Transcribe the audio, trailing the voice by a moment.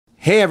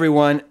Hey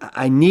everyone,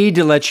 I need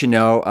to let you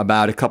know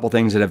about a couple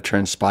things that have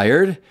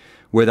transpired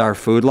with our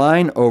food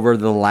line over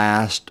the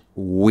last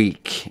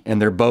week,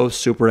 and they're both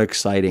super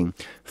exciting.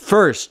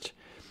 First,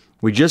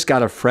 we just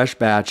got a fresh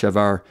batch of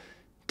our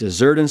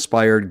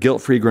dessert-inspired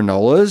guilt-free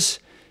granolas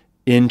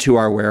into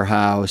our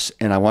warehouse,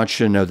 and I want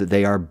you to know that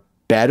they are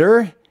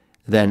better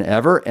than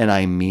ever, and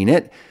I mean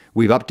it.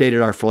 We've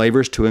updated our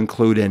flavors to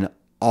include an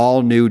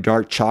all-new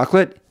dark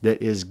chocolate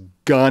that is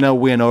gonna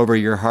win over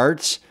your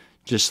hearts,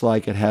 just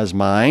like it has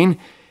mine.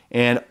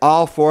 And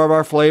all four of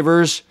our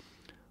flavors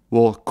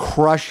will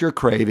crush your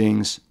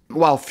cravings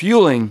while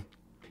fueling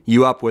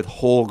you up with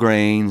whole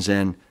grains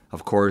and,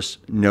 of course,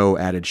 no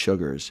added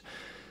sugars.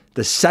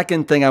 The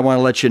second thing I want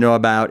to let you know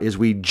about is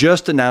we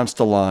just announced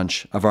the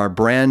launch of our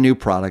brand new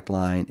product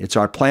line. It's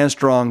our Plant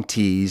Strong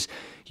Teas.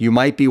 You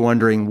might be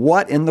wondering,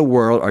 what in the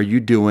world are you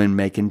doing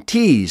making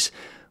teas?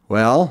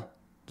 Well,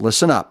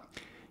 listen up.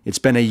 It's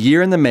been a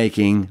year in the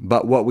making,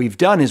 but what we've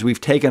done is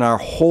we've taken our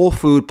whole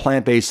food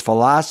plant-based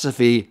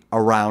philosophy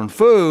around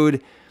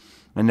food,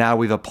 and now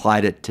we've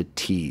applied it to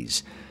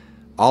teas.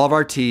 All of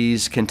our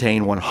teas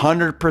contain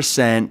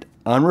 100%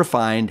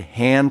 unrefined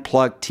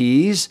hand-plucked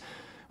teas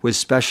with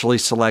specially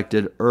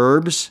selected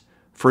herbs,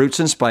 fruits,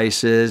 and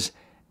spices,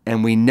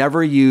 and we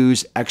never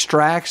use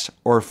extracts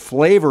or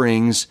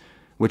flavorings,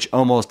 which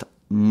almost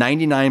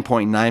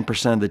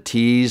 99.9% of the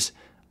teas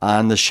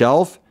on the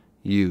shelf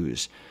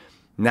use.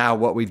 Now,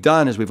 what we've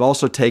done is we've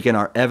also taken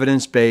our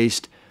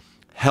evidence-based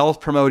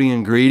health-promoting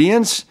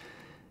ingredients,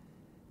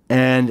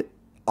 and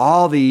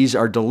all these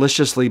are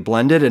deliciously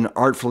blended and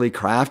artfully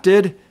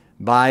crafted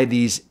by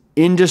these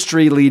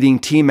industry-leading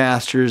tea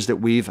masters that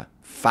we've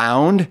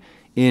found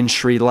in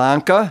Sri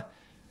Lanka.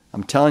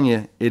 I'm telling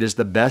you, it is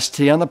the best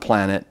tea on the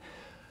planet.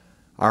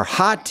 Our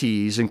hot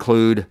teas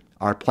include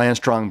our Plant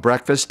Strong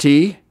breakfast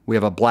tea. We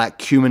have a black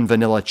cumin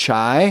vanilla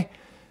chai,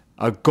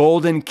 a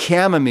golden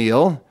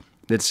chamomile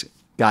that's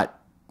got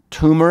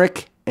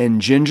turmeric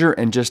and ginger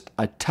and just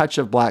a touch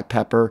of black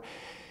pepper.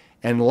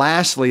 And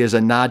lastly, as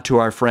a nod to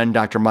our friend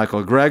Dr.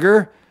 Michael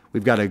Greger,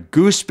 we've got a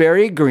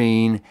gooseberry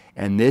green,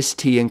 and this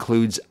tea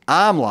includes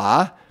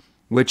amla,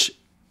 which,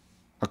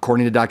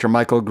 according to Dr.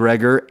 Michael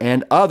Greger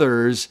and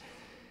others,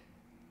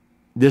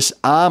 this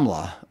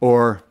amla,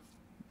 or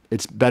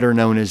it's better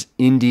known as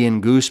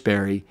Indian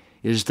gooseberry,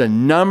 is the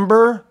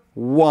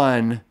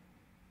 #1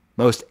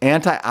 most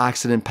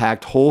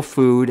antioxidant-packed whole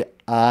food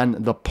on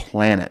the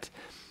planet.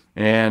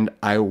 And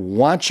I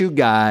want you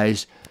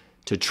guys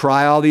to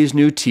try all these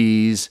new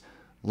teas.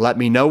 Let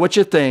me know what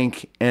you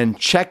think, and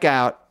check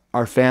out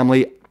our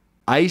family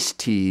iced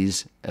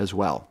teas as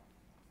well.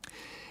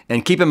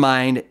 And keep in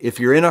mind, if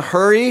you're in a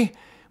hurry,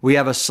 we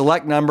have a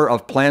select number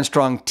of Plant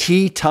Strong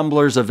tea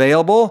tumblers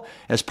available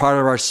as part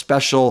of our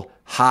special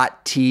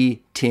hot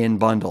tea tin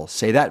bundle.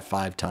 Say that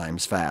 5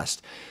 times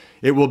fast.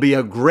 It will be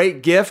a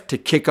great gift to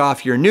kick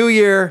off your new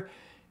year.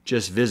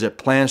 Just visit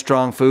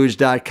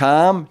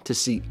plantstrongfoods.com to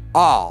see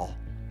all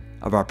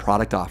of our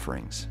product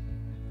offerings.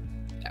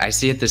 I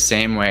see it the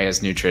same way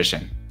as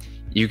nutrition.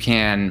 You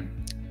can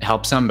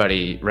help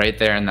somebody right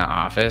there in the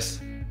office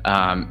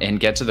and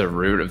get to the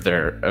root of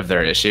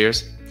their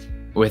issues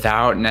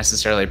without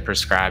necessarily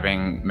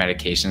prescribing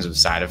medications with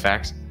side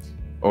effects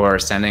or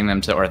sending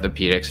them to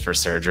orthopedics for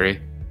surgery,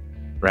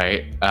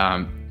 right?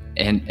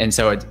 And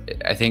so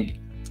I think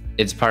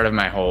it's part of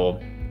my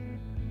whole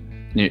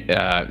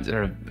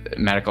sort of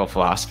medical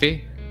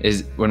philosophy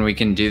is when we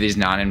can do these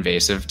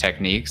non-invasive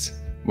techniques,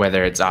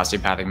 whether it's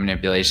osteopathic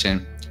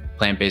manipulation,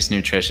 plant-based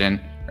nutrition,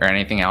 or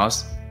anything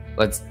else,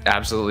 let's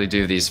absolutely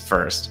do these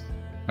first,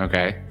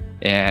 okay?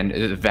 And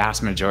the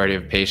vast majority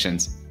of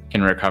patients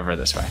can recover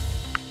this way.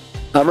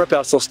 I'm Rip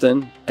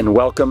Esselstyn, and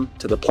welcome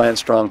to the Plant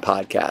Strong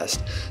podcast.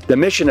 The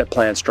mission at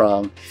Plant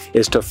Strong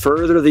is to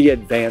further the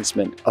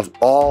advancement of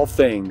all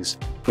things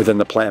within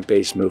the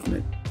plant-based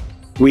movement.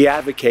 We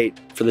advocate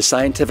for the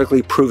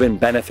scientifically proven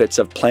benefits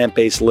of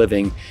plant-based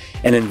living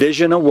and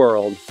envision a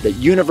world that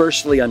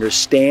universally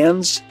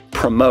understands,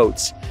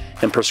 promotes,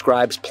 and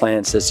prescribes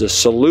plants as a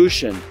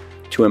solution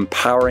to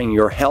empowering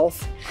your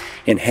health,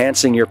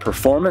 enhancing your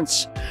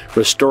performance,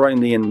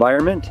 restoring the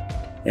environment,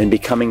 and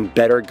becoming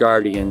better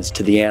guardians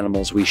to the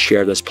animals we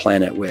share this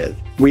planet with.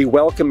 We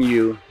welcome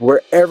you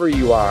wherever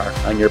you are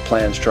on your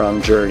Plant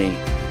Strong journey,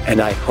 and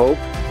I hope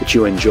that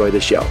you enjoy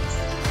the show.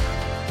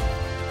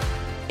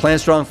 Plant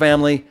Strong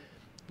family,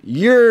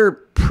 you're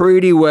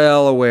pretty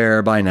well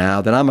aware by now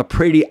that I'm a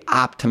pretty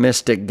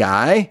optimistic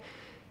guy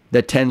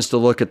that tends to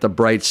look at the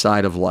bright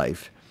side of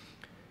life.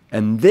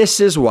 And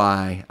this is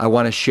why I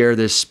want to share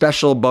this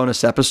special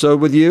bonus episode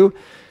with you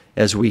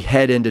as we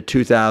head into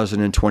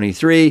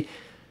 2023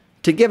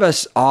 to give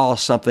us all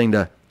something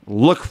to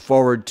look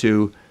forward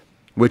to,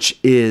 which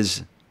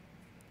is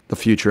the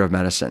future of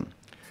medicine.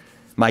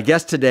 My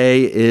guest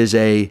today is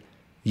a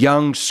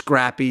young,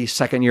 scrappy,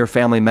 second-year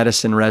family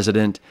medicine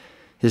resident.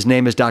 His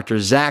name is Dr.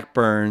 Zach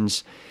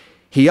Burns.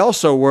 He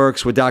also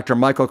works with Dr.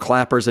 Michael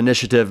Klaper's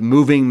initiative,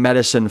 Moving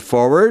Medicine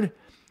Forward,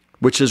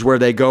 which is where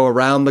they go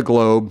around the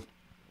globe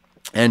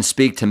and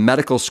speak to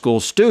medical school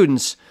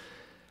students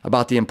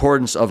about the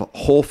importance of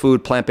whole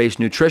food, plant-based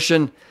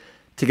nutrition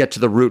to get to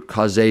the root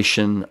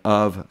causation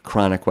of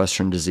chronic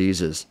Western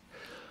diseases.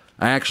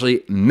 I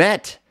actually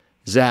met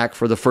Zach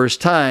for the first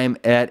time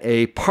at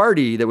a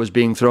party that was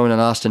being thrown in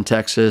Austin,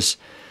 Texas,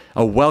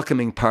 a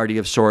welcoming party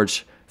of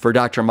sorts for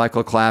Dr.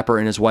 Michael Klaper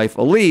and his wife,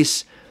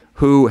 Elise,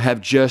 who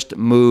have just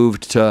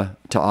moved to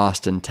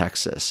Austin,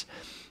 Texas.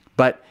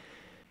 But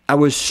I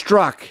was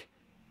struck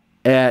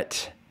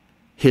at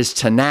his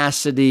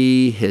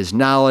tenacity, his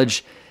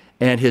knowledge,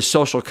 and his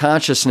social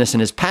consciousness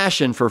and his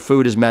passion for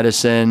food as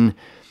medicine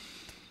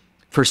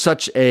for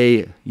such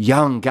a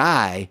young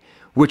guy,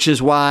 which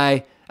is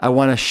why I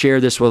want to share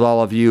this with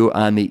all of you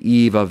on the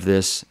eve of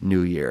this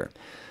new year.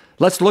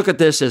 Let's look at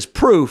this as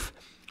proof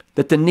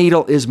that the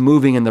needle is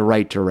moving in the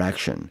right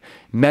direction.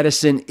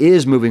 Medicine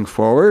is moving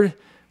forward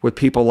with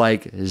people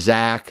like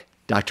Zach,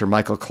 Dr.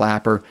 Michael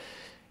Klaper,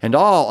 and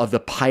all of the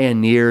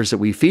pioneers that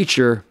we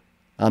feature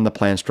on the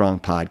Plant Strong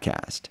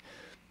podcast.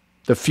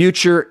 The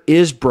future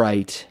is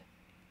bright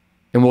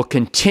and will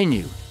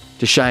continue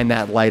to shine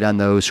that light on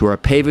those who are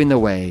paving the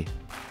way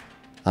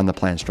on the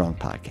Plant Strong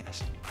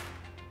podcast.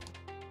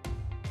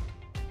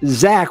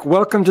 Zach,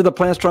 welcome to the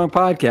Plant Strong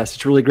podcast.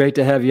 It's really great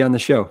to have you on the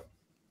show.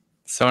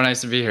 So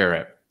nice to be here,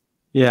 Rip.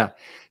 Yeah.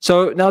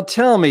 So now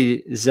tell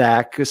me,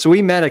 Zach, so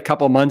we met a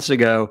couple months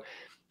ago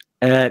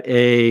at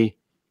a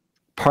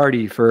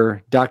party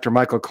for Dr.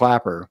 Michael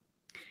Klaper.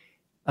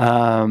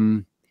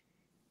 And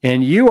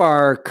you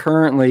are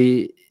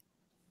currently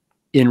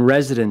in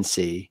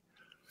residency.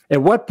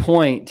 At what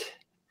point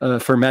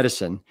for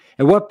medicine,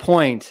 at what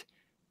point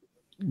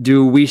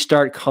do we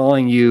start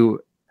calling you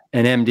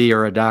an MD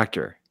or a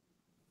doctor?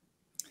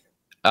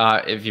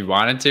 If you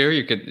wanted to,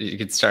 you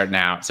could start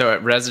now. So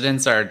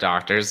residents are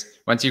doctors.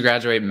 Once you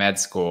graduate med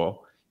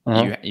school,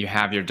 you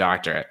have your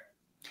doctorate.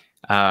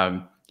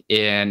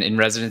 In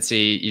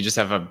residency, you just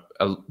have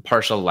a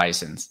partial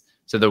license.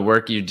 So the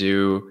work you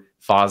do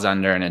falls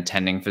under an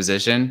attending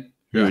physician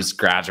who's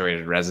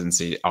graduated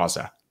residency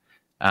also.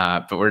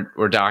 But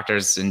we're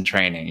doctors in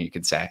training, you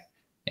could say.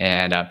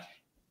 And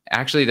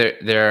actually,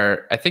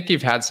 I think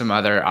you've had some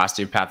other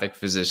osteopathic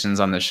physicians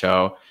on the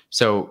show.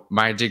 So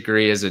my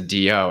degree is a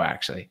DO,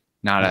 actually,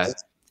 not a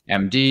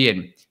MD.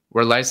 And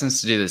we're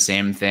licensed to do the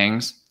same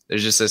things.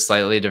 There's just a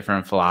slightly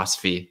different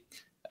philosophy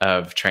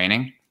of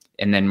training.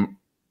 And then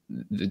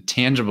the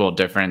tangible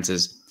difference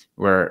is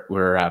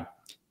we're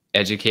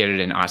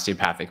educated in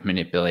osteopathic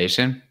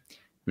manipulation,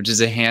 which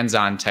is a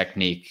hands-on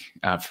technique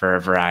for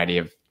a variety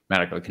of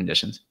medical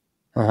conditions.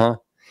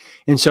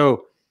 And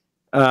so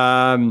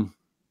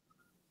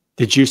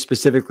did you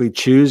specifically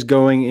choose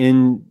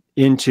going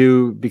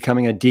into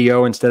becoming a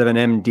DO instead of an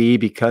MD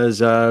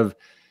because of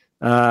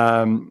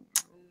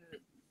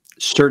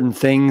certain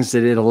things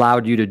that it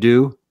allowed you to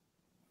do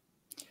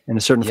and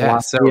a certain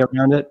philosophy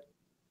around it?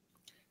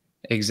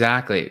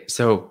 Exactly.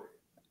 So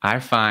I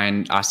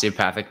find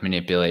osteopathic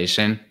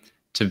manipulation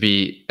to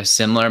be a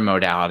similar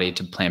modality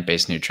to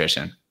plant-based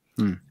nutrition.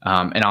 And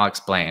I'll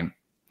explain.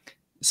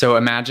 So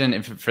imagine,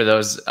 if for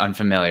those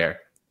unfamiliar,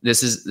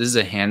 this is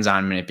a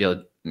hands-on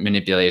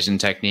manipulation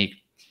technique.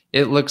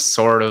 It looks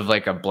sort of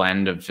like a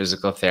blend of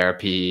physical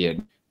therapy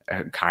and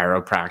a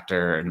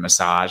chiropractor and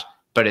massage,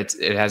 but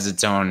it has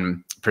its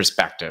own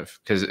perspective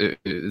because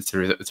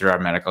through our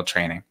medical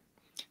training.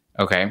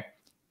 Okay.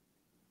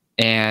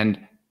 And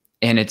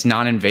it's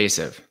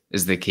non-invasive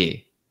is the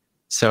key.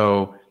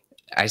 So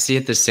I see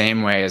it the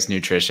same way as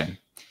nutrition.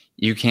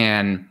 You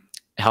can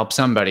help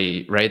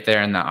somebody right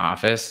there in the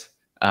office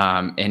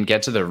and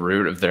get to the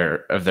root of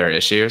their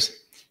issues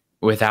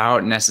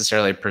without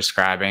necessarily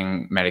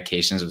prescribing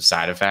medications with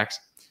side effects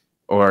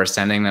or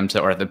sending them to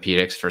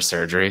orthopedics for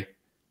surgery,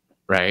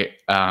 right?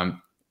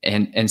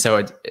 And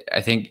so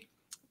I think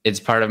it's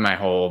part of my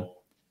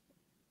whole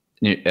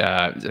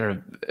sort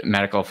of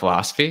medical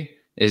philosophy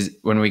is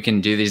when we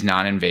can do these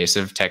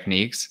non-invasive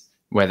techniques,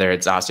 whether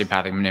it's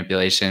osteopathic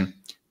manipulation,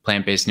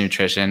 plant-based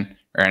nutrition,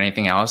 or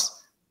anything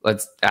else,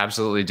 let's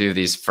absolutely do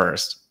these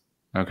first,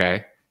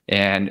 okay?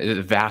 And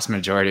the vast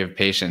majority of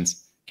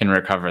patients can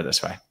recover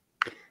this way.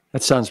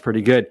 That sounds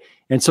pretty good.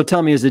 And so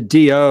tell me, as a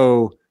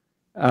DO,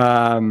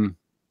 are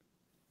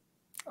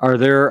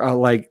there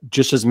like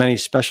just as many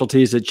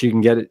specialties that you can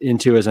get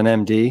into as an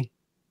MD?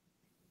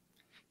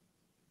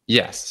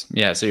 Yes.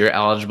 Yeah. So you're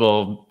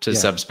eligible to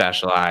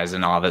subspecialize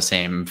in all the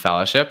same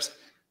fellowships.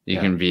 You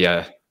can be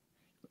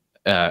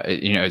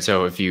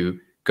so if you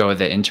go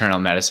the internal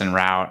medicine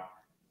route,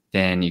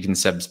 then you can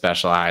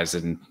subspecialize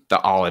in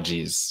the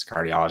ologies,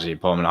 cardiology,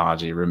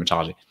 pulmonology,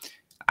 rheumatology.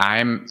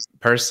 I'm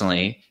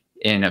personally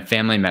in a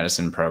family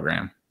medicine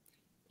program.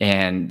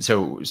 And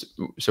so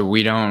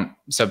we don't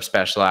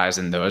subspecialize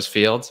in those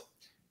fields.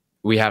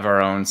 We have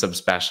our own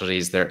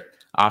subspecialties. They're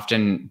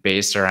often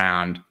based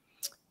around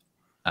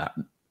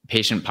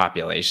patient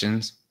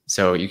populations.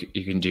 So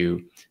you can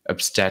do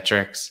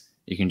obstetrics,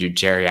 you can do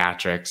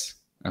geriatrics,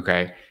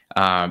 okay?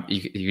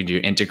 You can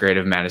do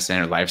integrative medicine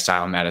or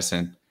lifestyle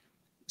medicine.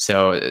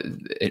 So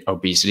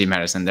obesity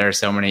medicine, there are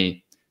so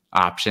many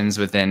options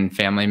within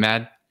family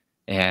med.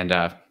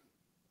 And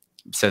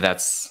so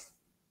that's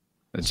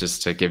That's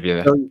just to give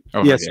you the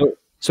Yeah. overview.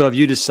 So have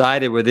you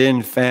decided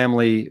within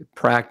family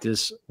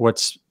practice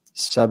what's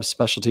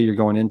subspecialty you're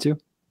going into?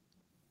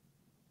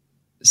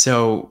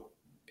 So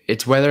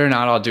it's whether or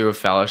not I'll do a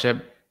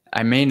fellowship.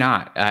 I may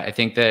not. I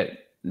think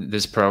that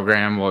this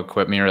program will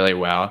equip me really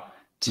well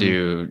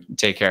to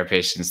take care of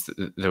patients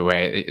the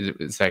way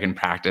so I can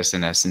practice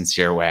in a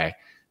sincere way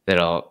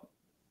that'll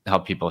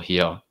help people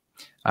heal.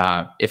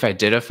 If I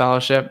did a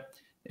fellowship,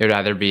 it would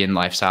either be in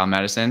lifestyle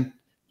medicine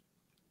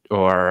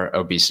or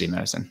obesity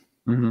medicine.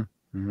 Mm-hmm.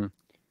 Mm-hmm.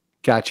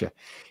 Gotcha.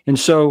 And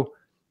so,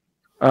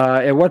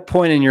 at what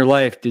point in your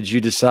life did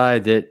you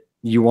decide that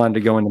you wanted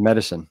to go into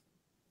medicine?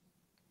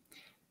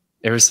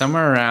 It was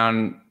somewhere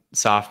around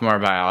sophomore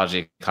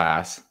biology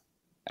class.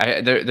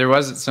 There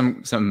was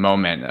some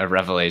moment of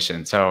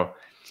revelation. So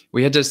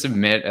we had to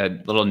submit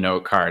a little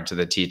note card to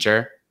the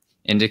teacher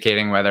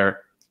indicating whether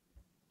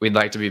we'd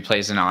like to be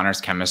placed in honors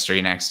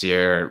chemistry next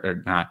year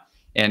or not,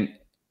 and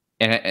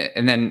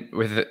then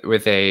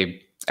with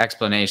a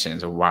explanation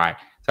as to why.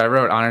 So I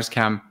wrote honors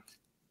chem,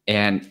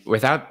 and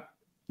without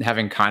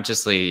having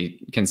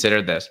consciously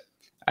considered this,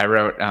 I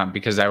wrote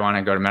because I want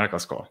to go to medical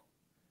school.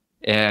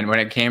 And when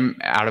it came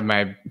out of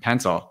my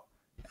pencil,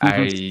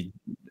 I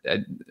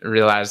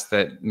realized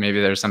that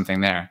maybe there's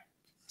something there.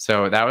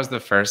 So that was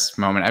the first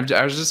moment.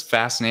 I was just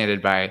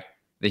fascinated by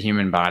the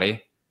human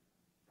body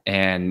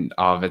and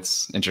all of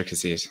its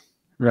intricacies.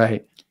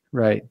 Right.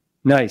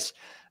 Nice.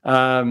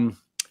 Yeah,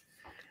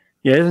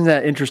 isn't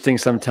that interesting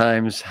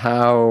sometimes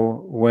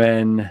how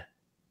when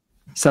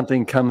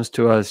something comes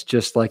to us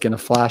just like in a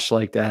flash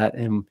like that,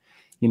 and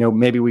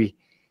maybe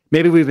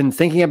we've been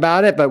thinking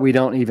about it, but we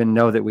don't even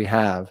know that we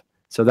have.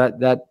 So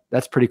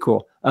that's pretty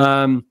cool.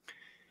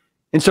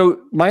 And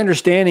so my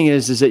understanding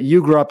is that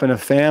you grew up in a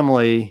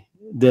family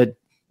that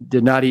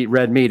did not eat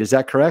red meat. Is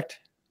that correct?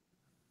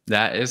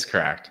 That is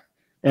correct.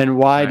 And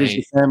why did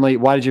your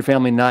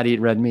family not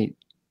eat red meat?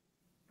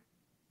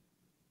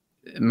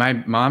 My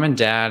mom and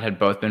dad had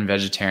both been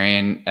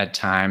vegetarian at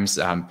times.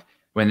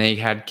 When they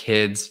had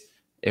kids,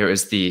 it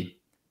was the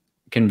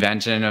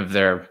convention of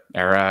their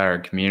era or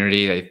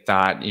community. They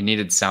thought you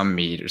needed some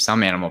meat or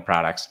some animal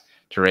products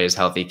to raise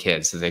healthy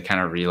kids. So they kind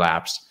of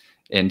relapsed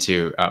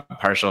into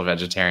partial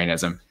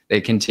vegetarianism.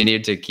 They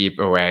continued to keep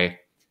away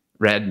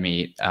red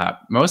meat,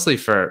 mostly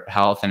for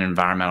health and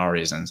environmental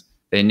reasons.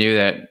 They knew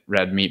that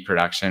red meat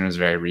production was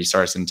very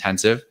resource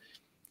intensive,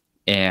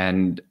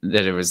 and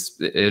that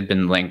it had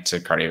been linked to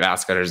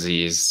cardiovascular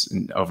disease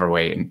and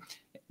overweight. And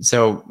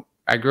so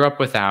I grew up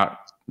without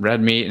red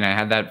meat, and I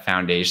had that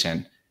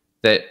foundation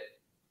that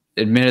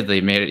admittedly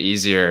made it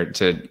easier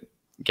to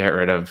get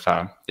rid of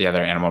the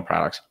other animal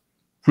products.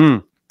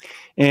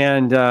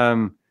 And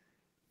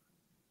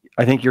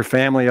I think your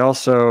family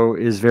also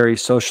is very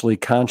socially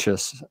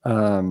conscious.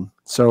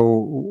 So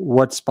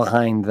what's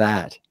behind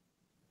that?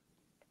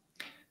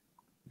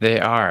 They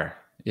are.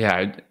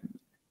 Yeah.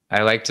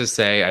 I like to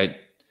say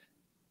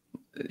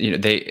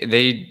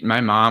my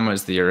mom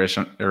was the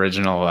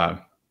original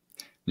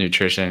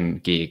nutrition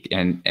geek,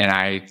 and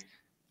I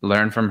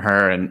learned from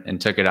her and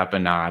took it up a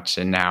notch.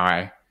 And now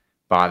I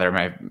bother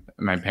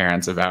my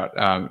parents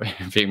about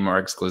being more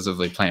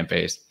exclusively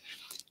plant-based.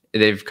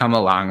 They've come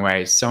a long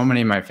way. So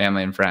many of my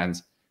family and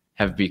friends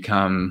have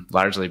become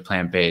largely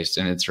plant-based,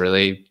 and it's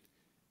really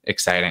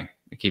exciting.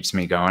 It keeps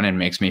me going and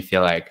makes me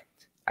feel like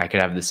I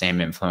could have the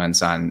same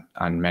influence on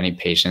many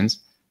patients,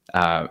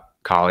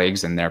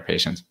 colleagues and their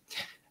patients.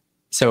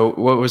 So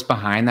what was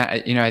behind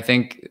that? I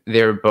think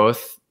they were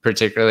both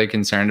particularly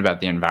concerned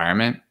about the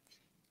environment,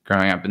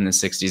 growing up in the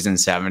 60s and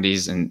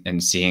 70s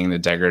and seeing the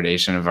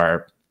degradation of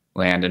our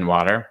land and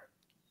water.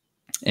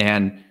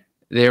 And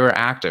they were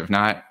active,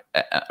 not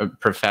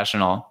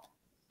professional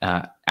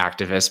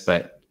activists,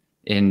 but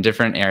in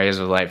different areas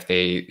of life,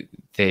 they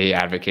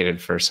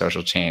advocated for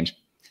social change.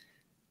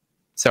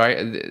 So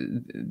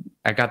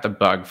I got the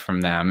bug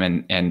from them,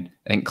 and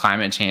I think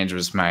climate change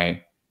was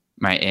my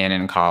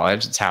in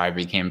college. It's how I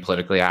became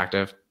politically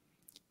active,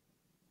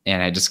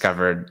 and I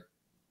discovered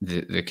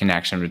the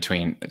connection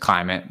between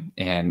climate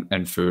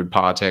and food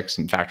politics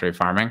and factory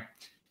farming,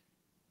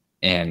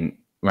 and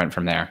went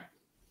from there.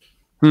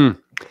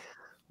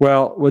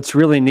 Well, what's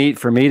really neat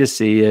for me to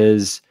see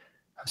is,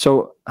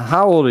 so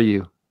how old are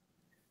you?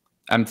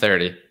 I'm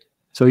 30.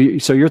 So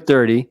you're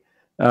 30.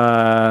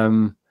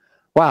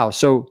 Wow.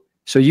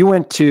 So you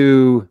went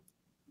to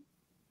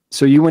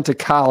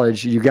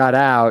college, you got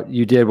out,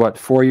 you did what,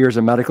 4 years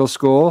of medical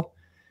school?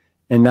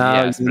 And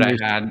now yes, but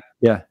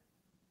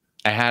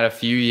I had a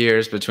few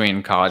years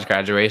between college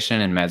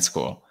graduation and med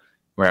school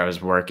where I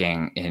was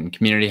working in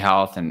community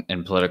health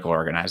and political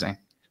organizing.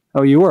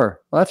 Oh, you were?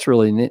 Well, that's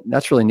really neat.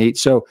 That's really neat.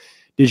 So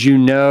did you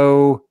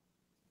know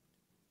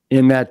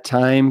in that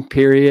time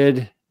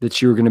period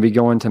that you were going to be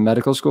going to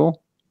medical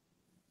school?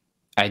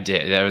 I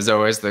did. That was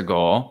always the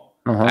goal.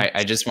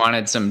 I just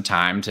wanted some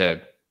time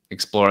to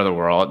explore the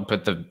world,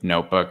 put the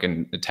notebook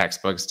and the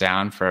textbooks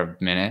down for a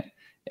minute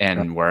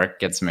and work,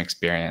 get some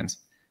experience.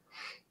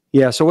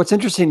 Yeah. So what's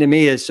interesting to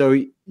me is, so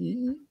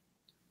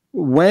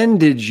when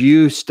did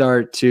you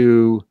start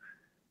to,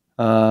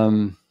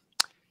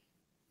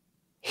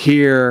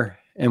 hear,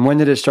 and when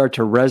did it start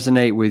to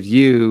resonate with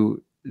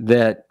you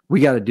that we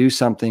got to do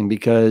something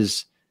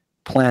because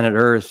planet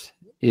Earth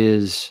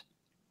is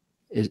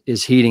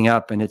heating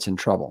up and it's in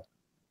trouble?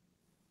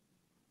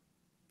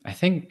 I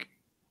think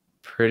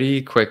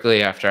pretty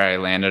quickly after I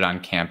landed on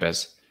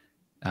campus,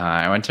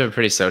 I went to a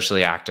pretty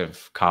socially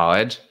active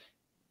college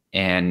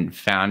and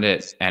found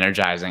it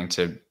energizing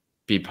to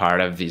be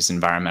part of these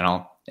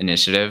environmental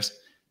initiatives.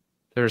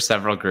 There were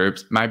several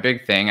groups. My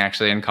big thing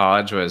actually in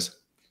college was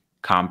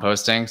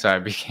composting. So I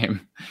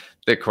became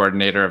the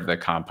coordinator of the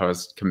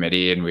compost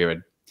committee, and we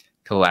would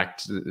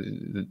collect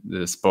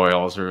the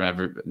spoils from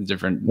every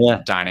different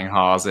dining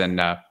halls and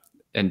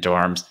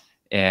dorms,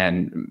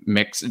 and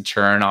mix and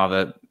churn all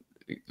the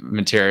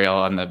material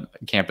on the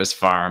campus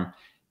farm.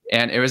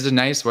 And it was a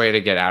nice way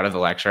to get out of the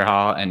lecture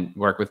hall and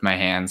work with my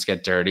hands,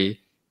 get dirty,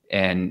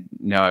 and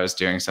know I was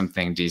doing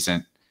something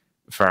decent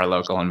for our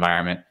local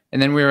environment. And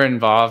then we were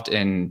involved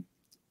in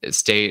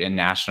state and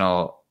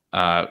national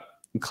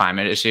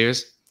climate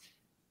issues.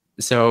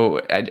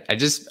 So I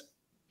just,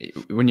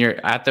 when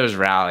you're at those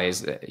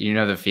rallies, you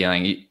know the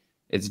feeling.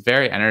 It's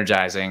very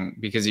energizing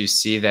because you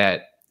see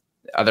that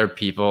other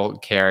people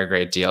care a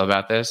great deal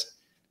about this,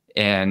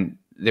 and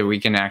that we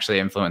can actually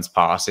influence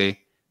policy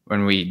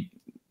when we,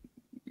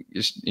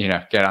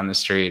 get on the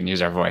street and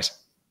use our voice.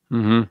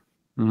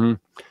 Mm-hmm.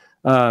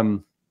 Mm-hmm.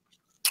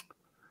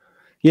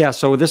 Yeah.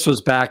 So this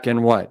was back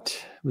in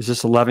what? Was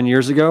this 11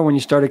 years ago when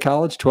you started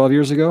college? 12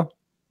 years ago?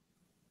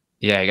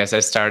 Yeah, I guess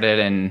I started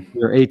in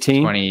You're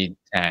 18?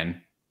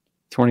 2010.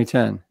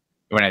 2010.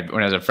 When I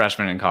was a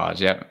freshman in college.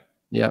 Yep.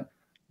 Yep.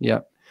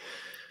 Yep.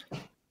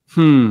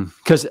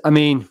 Because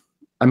I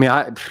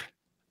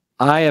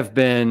have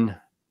been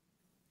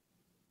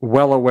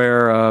well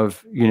aware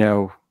of,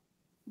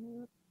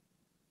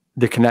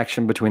 the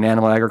connection between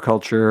animal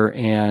agriculture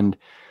and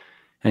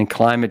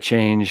climate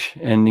change,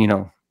 and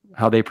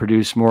how they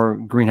produce more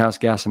greenhouse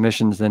gas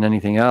emissions than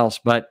anything else.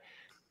 But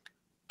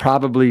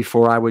probably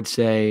for, I would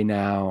say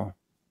now,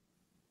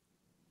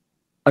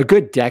 a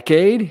good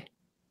decade,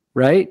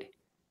 right?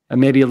 And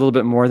maybe a little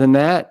bit more than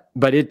that.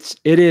 But it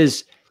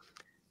is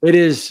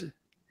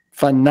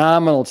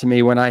phenomenal to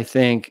me when I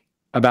think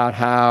about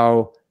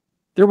how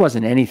there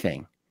wasn't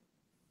anything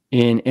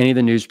in any of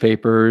the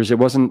newspapers. It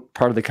wasn't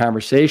part of the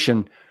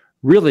conversation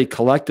really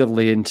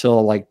collectively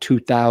until like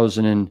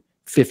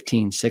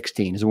 2015,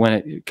 16 is when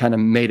it kind of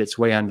made its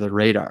way onto the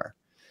radar.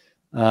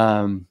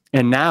 And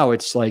now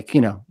it's like,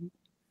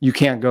 you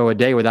can't go a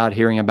day without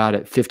hearing about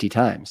it 50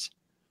 times.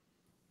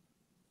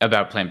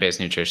 About plant-based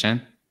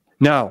nutrition?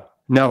 No,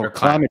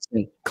 climate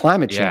change,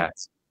 yeah.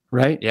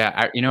 Right?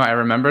 Yeah, I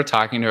remember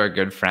talking to a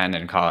good friend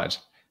in college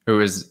who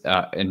was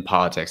in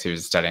politics. He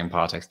was studying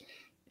politics.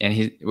 And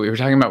we were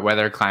talking about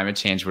whether climate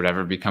change would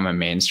ever become a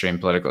mainstream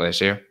political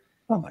issue.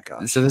 Oh my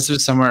God. So this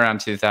was somewhere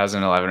around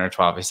 2011 or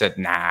 12. He said,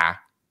 nah,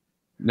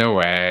 no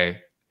way.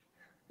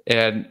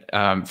 And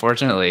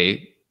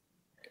fortunately,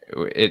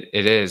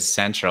 it is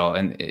central,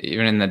 and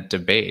even in the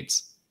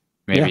debates,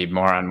 maybe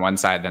more on one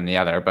side than the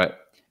other,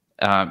 but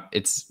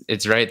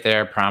it's right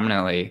there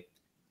prominently.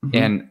 Mm-hmm.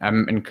 And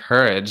I'm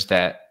encouraged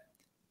that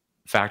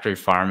factory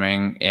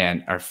farming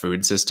and our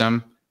food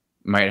system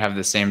might have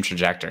the same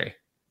trajectory.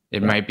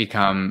 It might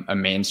become a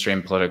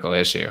mainstream political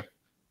issue.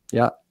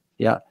 Yeah.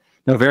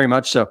 No, very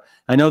much so.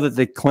 I know that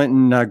the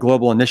Clinton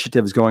Global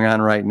Initiative is going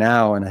on right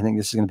now, and I think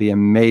this is going to be a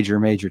major,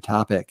 major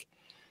topic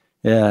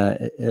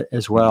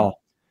as well.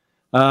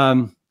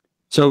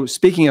 So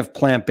speaking of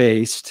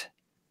plant-based,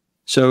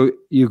 so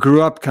you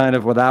grew up kind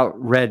of without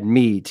red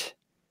meat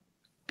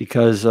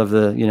because of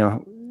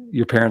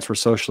your parents were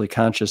socially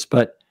conscious,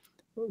 but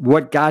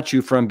what got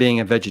you from being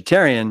a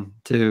vegetarian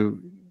to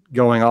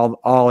going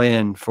all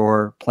in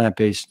for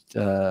plant-based,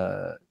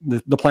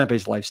 the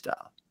plant-based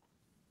lifestyle?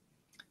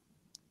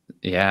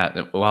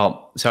 Yeah,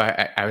 well, so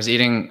I was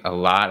eating a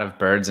lot of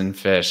birds and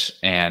fish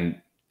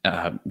and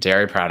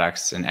dairy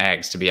products and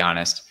eggs, to be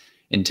honest,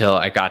 until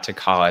I got to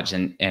college.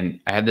 And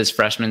I had this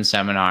freshman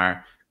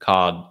seminar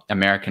called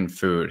American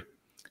Food.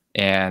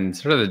 And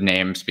sort of the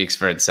name speaks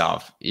for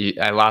itself.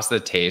 I lost the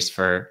taste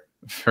for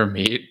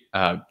meat,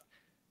 a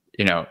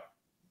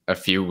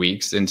few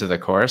weeks into the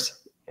course.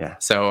 Yeah.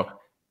 So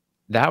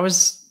that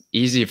was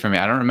easy for me.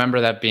 I don't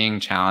remember that being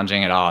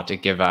challenging at all to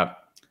give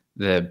up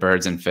the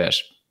birds and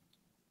fish.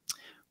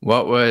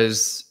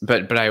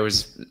 But I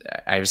was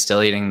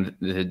still eating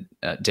the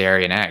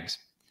dairy and eggs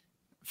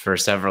for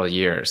several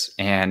years.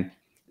 And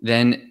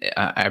then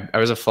I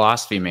was a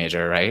philosophy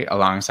major, right,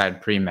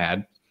 alongside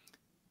pre-med.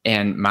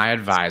 And my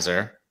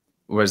advisor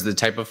was the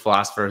type of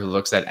philosopher who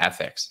looks at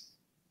ethics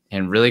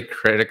and really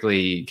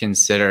critically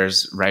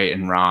considers right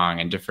and wrong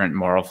and different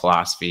moral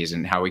philosophies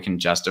and how we can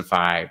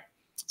justify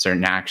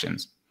certain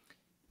actions.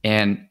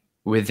 And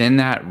within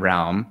that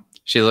realm,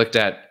 she looked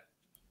at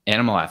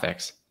animal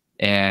ethics.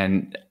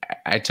 And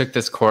I took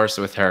this course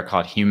with her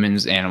called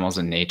Humans, Animals,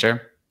 and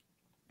Nature,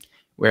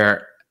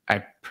 where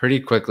I pretty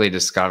quickly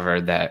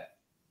discovered that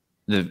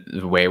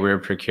the way we were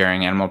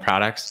procuring animal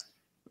products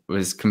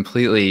was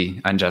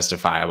completely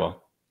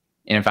unjustifiable.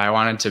 And if I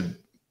wanted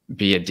to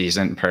be a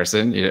decent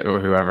person, or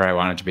whoever I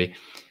wanted to be,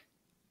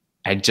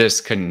 I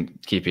just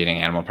couldn't keep eating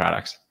animal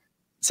products.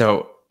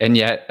 So, and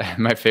yet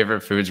my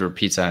favorite foods were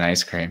pizza and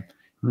ice cream.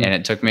 Mm. And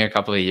it took me a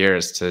couple of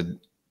years to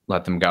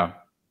let them go.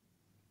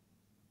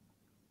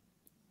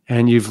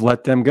 And you've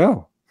let them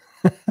go.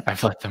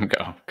 I've let them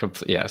go.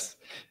 Yes.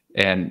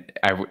 And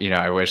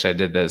I wish I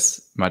did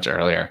this much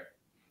earlier.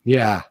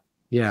 Yeah.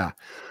 Yeah.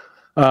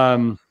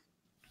 Well,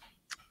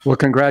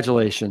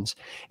 congratulations.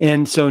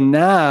 And so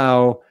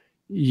now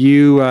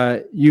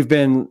you've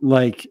been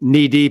like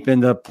knee deep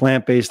in the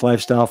plant-based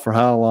lifestyle for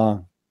how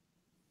long?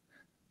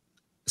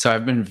 So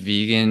I've been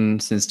vegan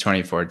since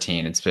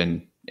 2014. It's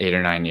been 8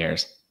 or 9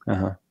 years.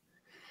 Uh-huh.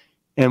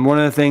 And one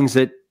of the things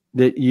that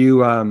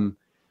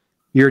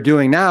you're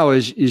doing now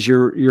is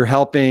you're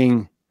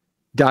helping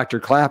Dr.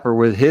 Klaper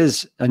with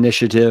his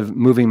initiative,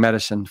 Moving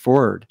Medicine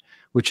Forward,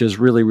 which is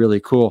really, really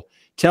cool.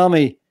 Tell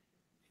me,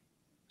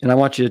 and I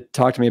want you to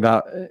talk to me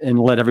about and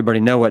let everybody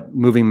know what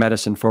Moving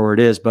Medicine Forward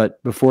is.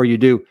 But before you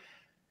do,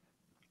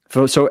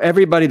 so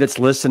everybody that's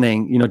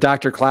listening,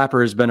 Dr.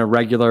 Klaper has been a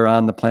regular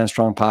on the Plant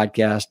Strong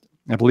podcast.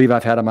 I believe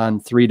I've had him on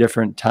 3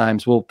 different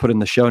times. We'll put in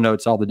the show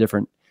notes all the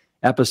different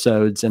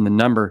episodes and the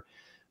number.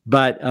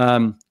 But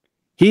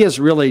he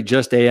is really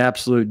just an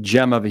absolute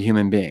gem of a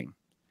human being.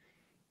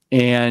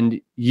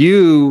 And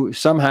you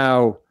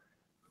somehow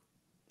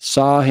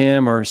saw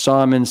him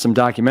in some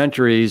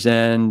documentaries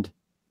and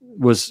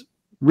was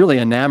really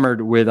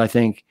enamored with, I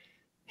think,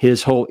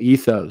 his whole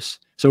ethos.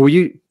 So will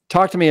you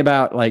talk to me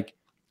about like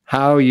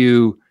how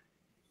you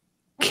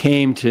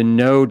came to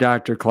know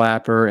Dr.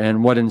 Klaper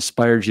and what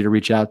inspired you to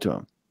reach out to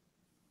him?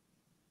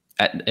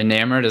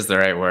 Enamored is the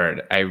right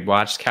word. I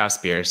watched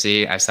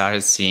Cowspiracy. I saw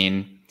his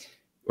scene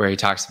where he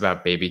talks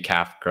about baby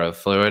calf growth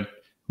fluid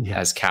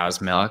as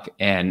cow's milk.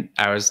 And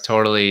I was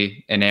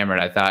totally enamored.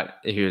 I thought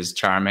he was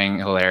charming,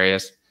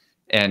 hilarious,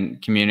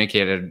 and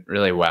communicated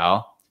really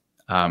well,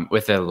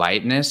 with a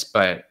lightness,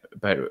 but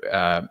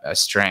a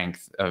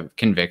strength of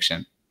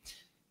conviction.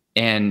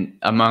 And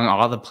among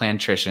all the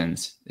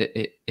plantricians,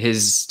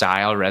 his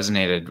style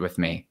resonated with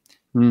me.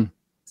 Mm.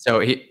 So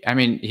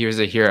he was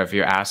a hero. If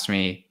you asked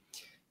me,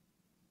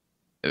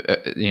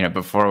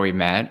 before we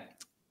met,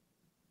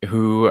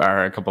 who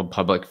are a couple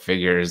public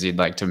figures you'd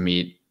like to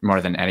meet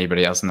more than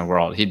anybody else in the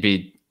world, he'd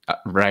be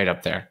right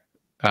up there.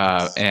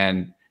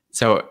 And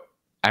so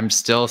I'm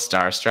still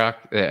starstruck.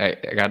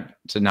 I got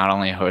to not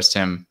only host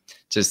him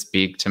to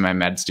speak to my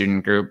med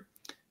student group,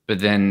 but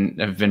then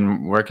I've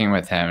been working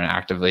with him and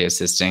actively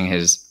assisting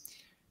his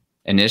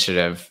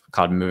initiative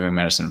called Moving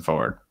Medicine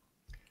Forward.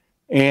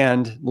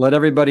 And let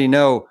everybody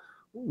know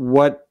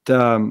what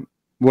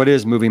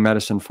is Moving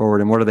Medicine Forward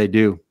and what do they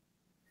do?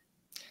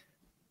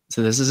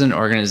 So this is an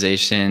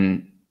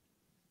organization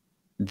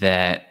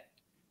that,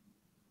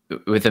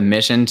 with a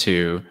mission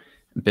to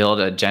build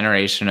a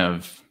generation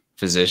of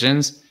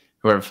physicians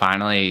who are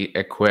finally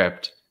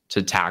equipped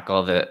to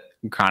tackle the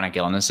chronic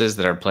illnesses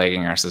that are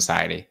plaguing our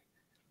society,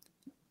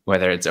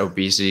 whether it's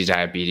obesity,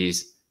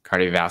 diabetes,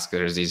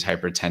 cardiovascular disease,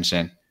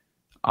 hypertension,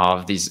 all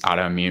of these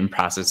autoimmune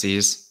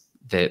processes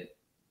that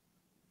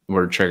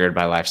were triggered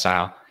by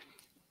lifestyle.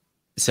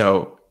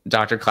 So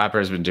Dr. Klaper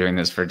has been doing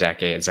this for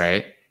decades,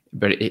 right?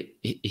 But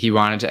he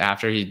wanted to,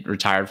 after he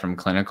retired from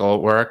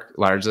clinical work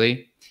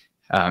largely,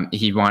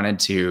 he wanted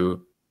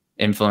to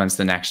influence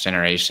the next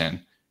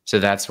generation. So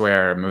that's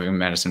where Moving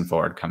Medicine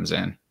Forward comes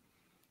in.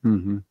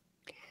 Mm-hmm.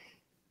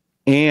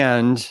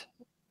 And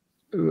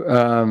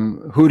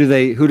who do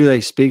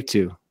they speak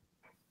to?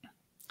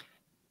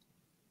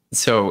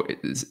 So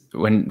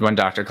when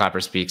Dr.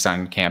 Klaper speaks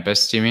on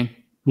campus, do you mean?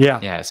 Yeah.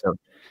 Yeah.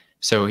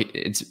 So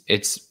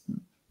it's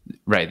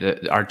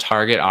right. Our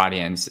target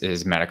audience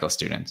is medical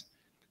students.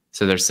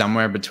 So they're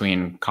somewhere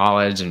between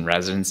college and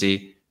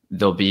residency.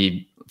 They'll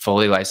be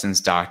fully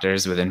licensed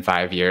doctors within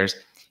 5 years,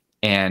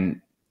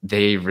 and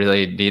they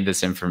really need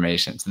this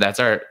information. So that's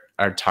our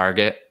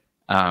target,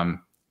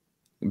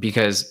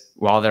 because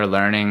while they're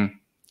learning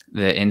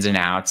the ins and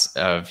outs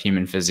of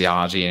human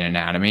physiology and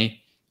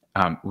anatomy,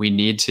 we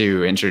need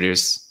to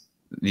introduce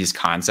these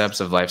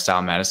concepts of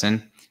lifestyle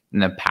medicine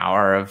and the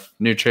power of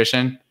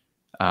nutrition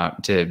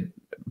to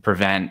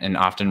prevent and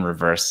often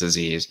reverse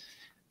disease.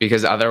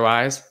 Because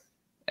otherwise,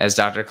 as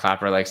Dr.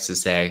 Klaper likes to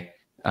say,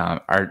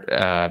 what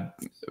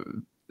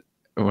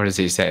does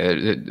he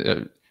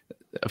say?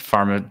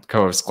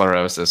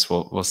 Pharmacosclerosis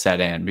will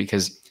set in,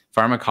 because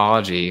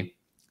pharmacology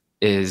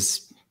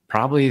is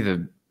probably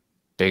the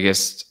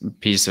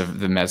biggest piece of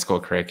the med school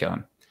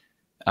curriculum.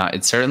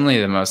 It's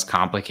certainly the most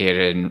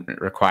complicated and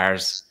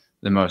requires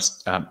the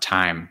most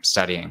time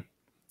studying.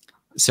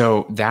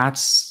 So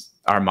that's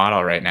our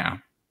model right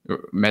now.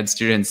 Med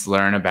students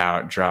learn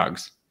about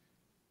drugs,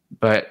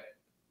 but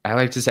I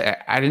like to say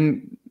I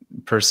didn't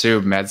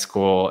pursue med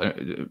school.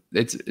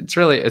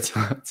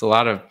 It's a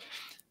lot of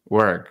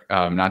work,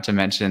 not to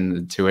mention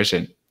the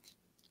tuition.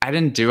 I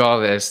didn't do all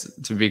this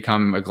to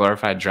become a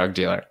glorified drug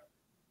dealer.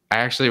 I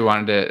actually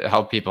wanted to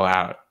help people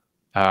out,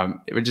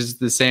 which is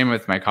the same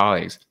with my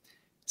colleagues.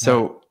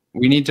 So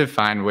we need to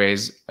find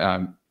ways,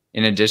 in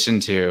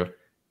addition to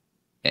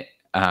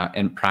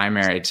and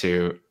primary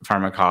to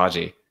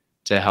pharmacology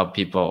to help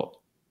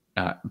people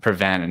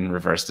prevent and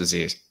reverse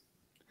disease.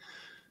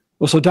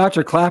 Well, so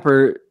Dr.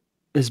 Klaper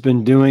has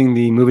been doing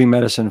the Moving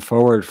Medicine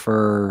Forward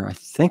for, I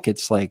think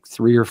it's like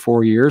 3 or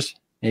 4 years,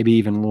 maybe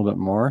even a little bit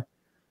more.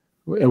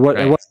 At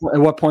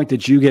what point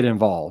did you get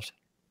involved?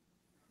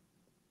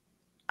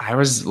 I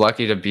was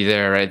lucky to be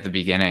there right at the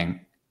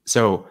beginning.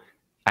 So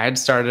I had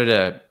started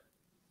a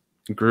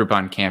group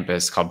on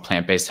campus called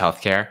Plant-Based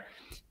Healthcare,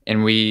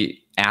 and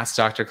we asked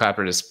Dr.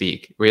 Klaper to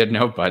speak. We had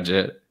no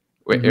budget.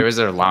 It was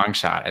a long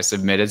shot. I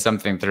submitted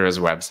something through his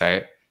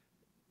website,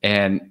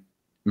 and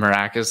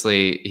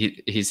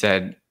miraculously, he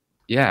said,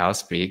 yeah, I'll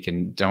speak,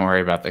 and don't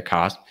worry about the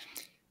cost.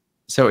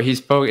 So he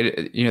spoke.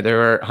 There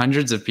were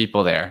hundreds of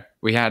people there.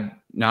 We had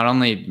not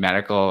only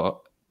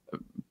medical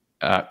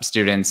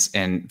students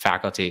and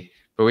faculty,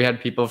 but we had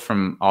people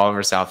from all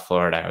over South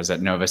Florida. I was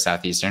at Nova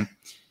Southeastern,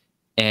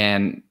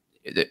 and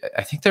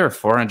I think there were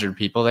 400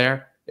 people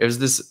there. It was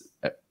this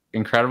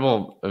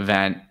incredible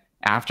event.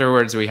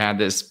 Afterwards, we had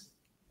this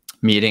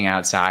meeting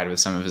outside with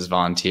some of his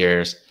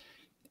volunteers,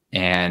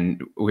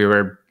 and we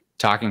were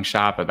talking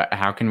shop about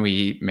how can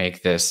we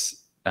make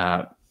this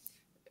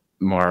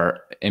more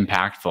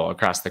impactful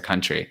across the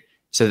country.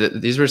 So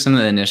these were some of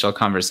the initial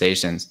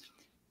conversations.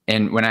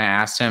 And when I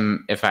asked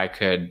him if I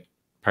could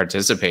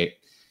participate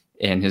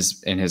in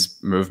his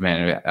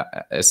movement,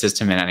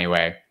 assist him in any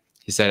way,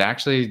 he said,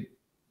 actually,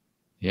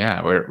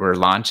 yeah, we're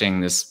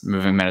launching this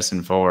Moving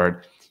Medicine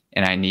Forward,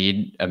 and I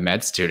need a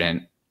med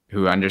student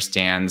who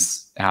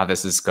understands how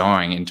this is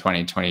going in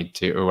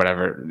 2022 or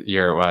whatever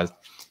year it was,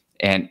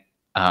 and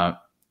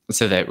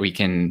so that we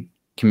can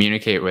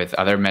communicate with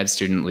other med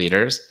student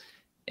leaders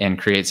and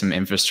create some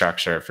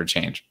infrastructure for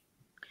change.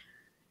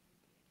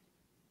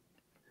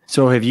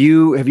 So have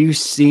you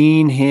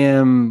seen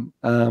him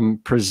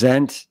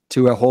present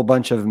to a whole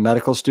bunch of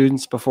medical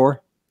students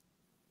before?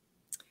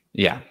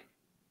 Yeah.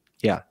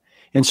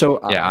 And so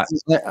yeah.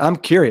 I'm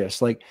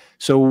curious, like,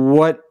 so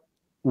what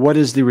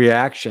is the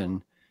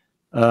reaction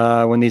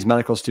when these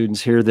medical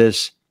students hear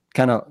this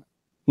kind of,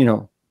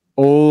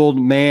 old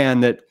man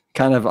that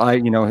kind of,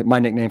 my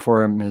nickname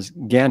for him is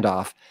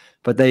Gandalf,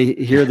 but they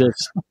hear this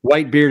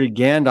white bearded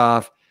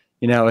Gandalf,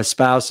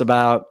 espouse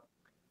about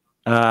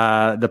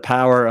the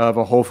power of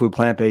a whole food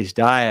plant-based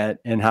diet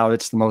and how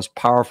it's the most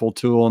powerful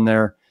tool in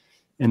their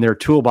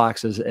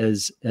toolboxes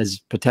as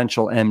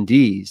potential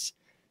MDs.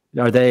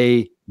 Are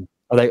they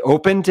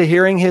open to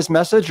hearing his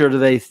message, or do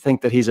they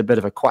think that he's a bit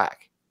of a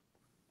quack?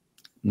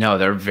 No,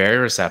 they're very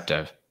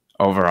receptive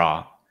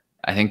overall.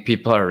 I think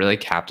people are really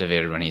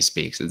captivated when he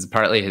speaks. It's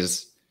partly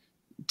his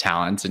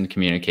talents and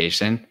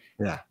communication,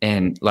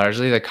 and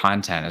largely the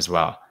content as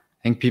well.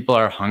 I think people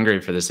are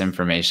hungry for this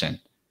information.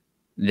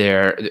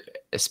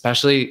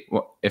 Especially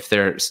if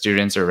they're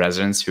students or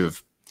residents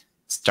who've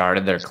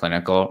started their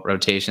clinical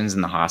rotations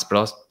in the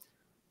hospitals,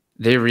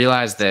 they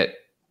realize that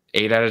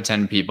 8 out of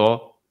 10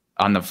 people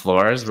on the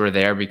floors were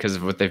there because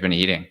of what they've been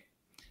eating.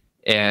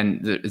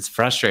 And it's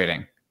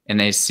frustrating. And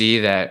they see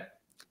that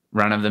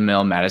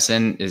run-of-the-mill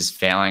medicine is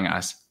failing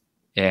us,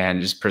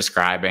 and just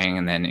prescribing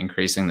and then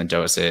increasing the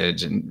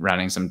dosage and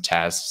running some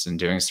tests and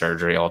doing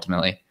surgery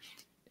ultimately.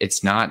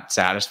 It's not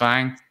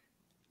satisfying.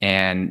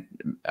 And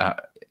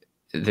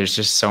there's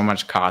just so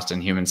much cost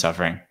and human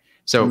suffering.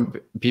 So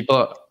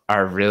people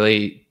are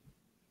really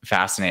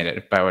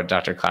fascinated by what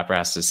Dr. Klaper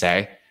has to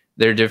say.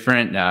 They're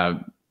different.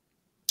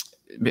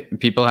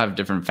 People have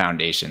different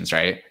foundations,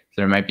 right?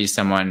 There might be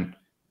someone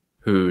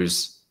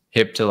who's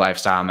hip to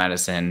lifestyle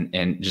medicine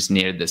and just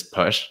needed this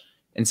push.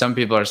 And some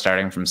people are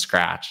starting from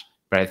scratch,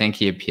 but I think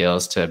he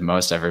appeals to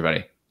most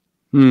everybody.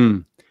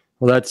 Well,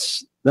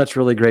 that's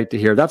really great to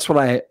hear. That's what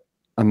I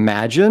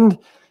imagined,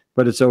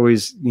 but it's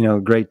always,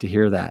 great to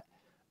hear that.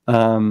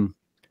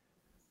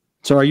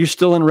 So are you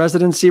still in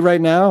residency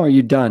right now? Or are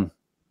you done?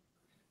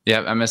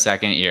 Yep. I'm a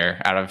second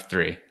year out of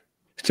 3.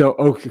 So,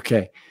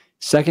 okay.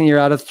 Second year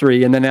out of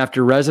 3. And then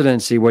after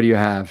residency, what do you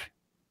have?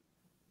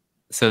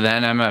 So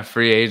then I'm a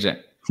free agent.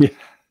 Yeah.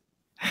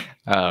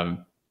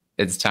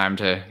 It's time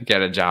to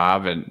get a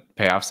job and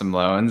pay off some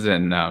loans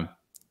and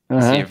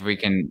see if we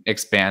can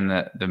expand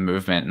the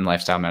movement in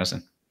lifestyle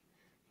medicine.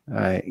 All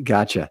right.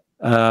 Gotcha.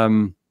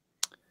 So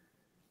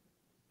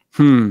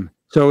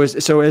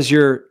as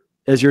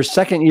your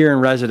second year in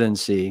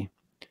residency,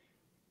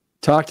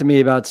 talk to me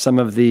about some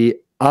of the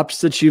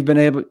ups that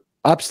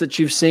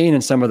you've seen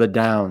and some of the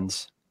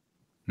downs.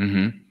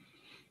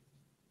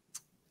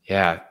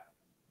 Yeah,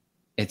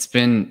 it's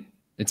been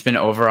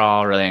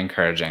overall really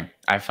encouraging.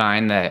 I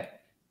find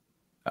that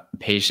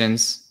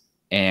patients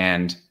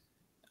and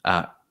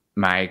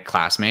my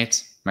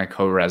classmates, my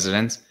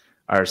co-residents,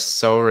 are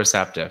so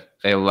receptive.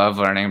 They love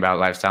learning about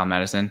lifestyle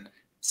medicine.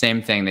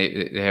 Same thing,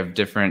 they have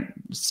different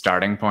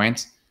starting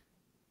points,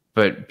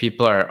 but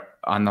people are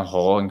on the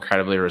whole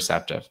incredibly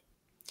receptive.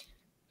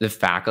 The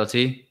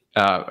faculty,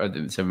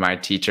 so my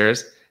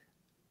teachers,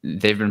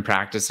 they've been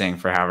practicing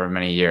for however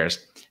many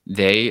years.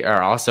 They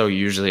are also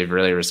usually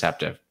really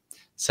receptive.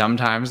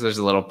 Sometimes there's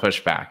a little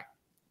pushback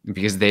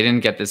because they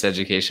didn't get this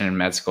education in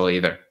med school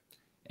either.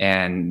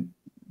 And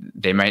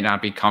they might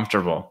not be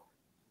comfortable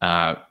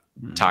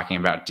talking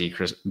about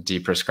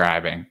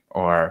deprescribing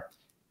or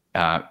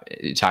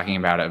talking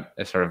about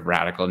a sort of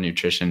radical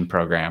nutrition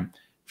program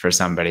for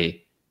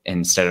somebody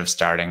instead of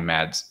starting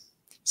meds.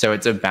 So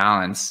it's a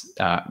balance.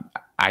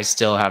 I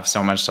still have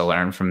so much to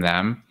learn from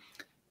them,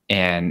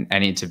 and I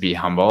need to be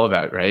humble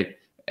about, right?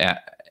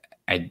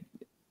 I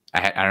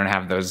don't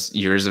have those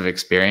years of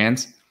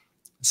experience.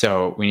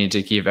 So we need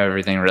to keep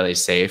everything really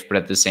safe. But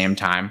at the same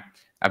time,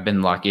 I've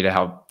been lucky to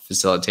help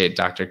facilitate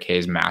Dr.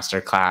 K's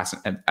masterclass.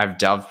 I've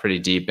delved pretty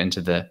deep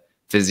into the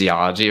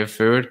physiology of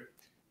food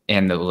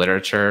and the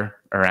literature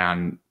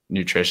around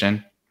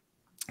nutrition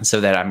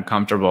so that I'm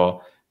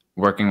comfortable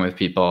working with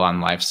people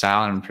on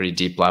lifestyle on a pretty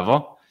deep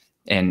level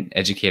and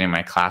educating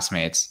my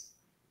classmates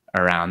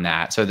around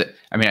that. So that,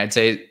 I mean, I'd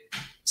say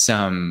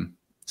some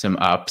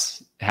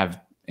ups have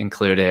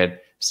included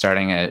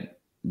starting a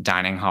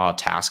dining hall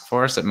task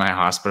force at my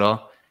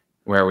hospital,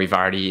 where we've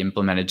already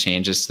implemented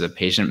changes to the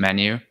patient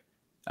menu,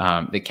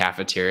 the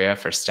cafeteria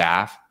for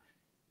staff.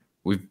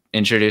 We've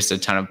introduced a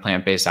ton of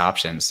plant-based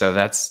options. So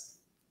that's,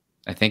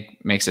 I think,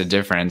 makes a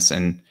difference.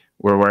 And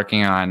we're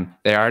working on,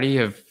 they already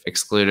have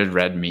excluded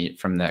red meat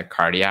from the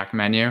cardiac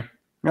menu.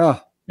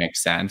 Oh,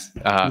 makes sense.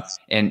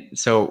 And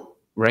so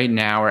right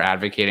now we're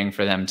advocating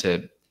for them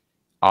to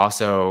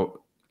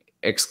also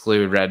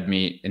exclude red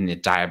meat in the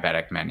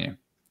diabetic menu,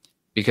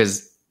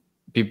 because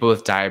people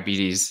with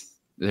diabetes,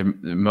 the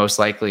most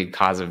likely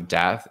cause of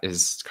death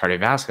is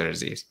cardiovascular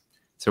disease.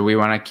 So we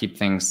want to keep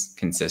things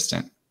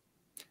consistent.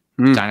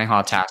 Dining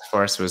Hall Task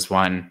Force was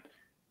one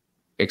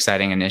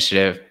exciting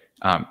initiative.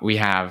 We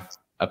have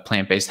a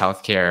plant-based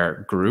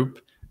healthcare group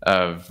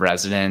of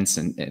residents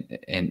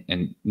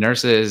and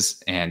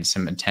nurses and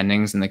some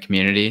attendings in the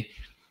community,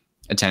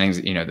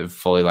 attendings, the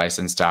fully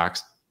licensed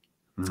docs.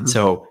 Mm-hmm.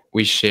 So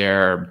we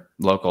share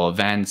local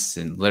events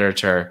and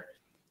literature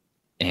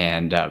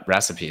and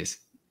recipes.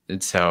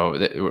 And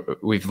so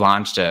we've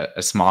launched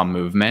a small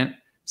movement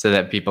so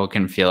that people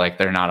can feel like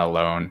they're not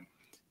alone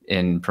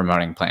in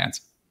promoting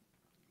plants.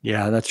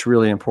 Yeah, that's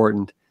really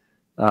important.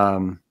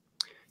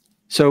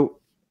 So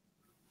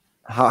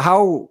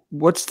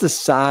what's the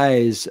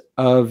size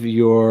of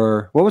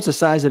what was the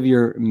size of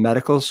your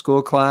medical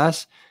school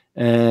class,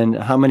 and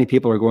how many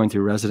people are going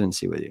through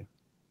residency with you?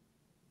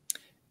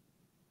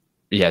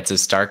 Yeah, it's a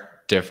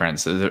stark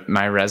difference.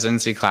 My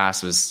residency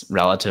class was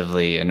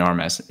relatively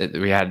enormous.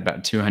 We had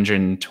about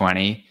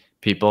 220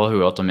 people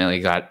who ultimately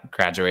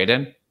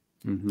graduated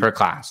per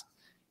class.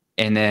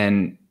 And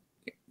then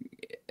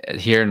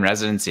here in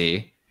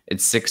residency,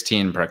 it's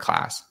 16 per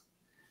class.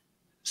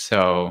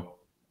 So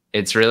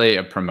it's really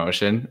a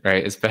promotion,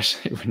 right?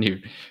 Especially when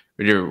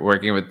you're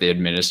working with the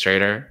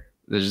administrator.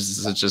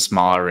 There's such a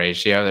smaller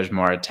ratio. There's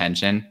more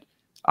attention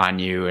on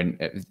you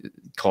and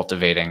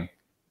cultivating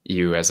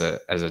you as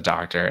a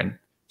doctor. And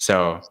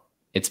so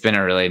it's been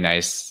a really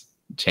nice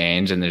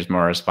change, and there's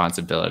more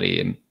responsibility.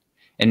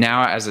 And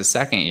now as a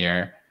second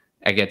year,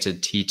 I get to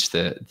teach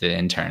the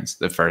interns,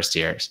 the first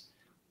years.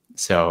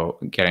 So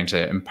getting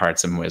to impart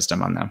some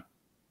wisdom on them.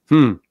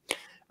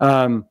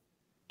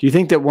 Do you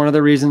think that one of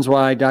the reasons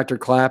why Dr.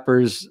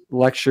 Klaper's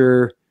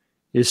lecture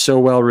is so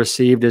well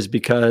received is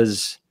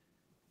because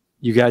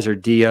you guys are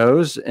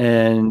DOs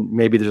and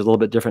maybe there's a little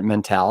bit different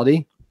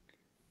mentality?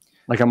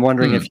 Like, I'm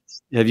wondering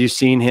have you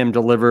seen him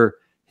deliver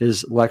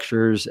his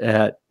lectures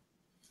at,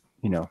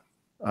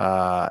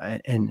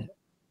 and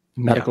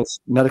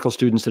medical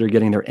students that are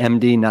getting their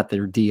MD, not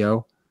their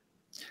DO?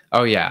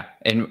 Oh yeah.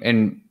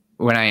 And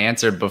when I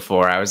answered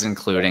before, I was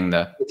including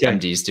the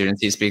MD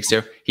students he speaks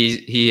to. He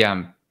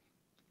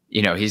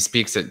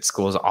speaks at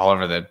schools all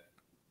over the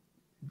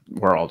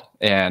world,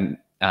 and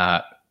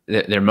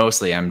they're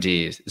mostly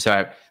MDs.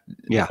 So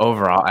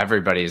overall,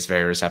 everybody is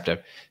very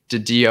receptive. Do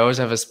DOs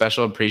have a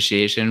special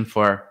appreciation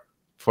for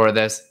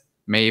this?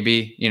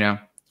 Maybe,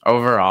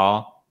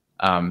 overall,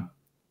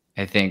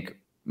 I think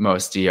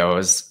most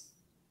DOs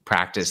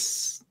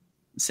practice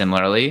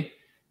similarly,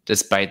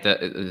 despite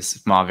the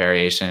small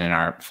variation in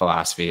our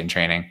philosophy and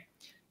training.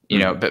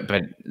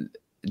 But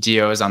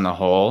DOs on the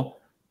whole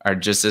are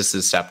just as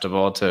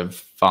susceptible to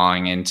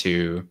falling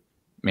into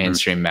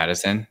mainstream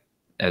medicine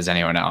as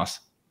anyone else.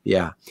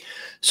 Yeah.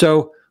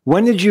 So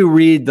when did you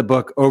read the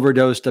book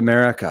Overdosed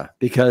America?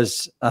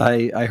 Because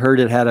I heard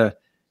it had a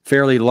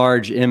fairly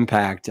large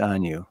impact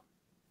on you.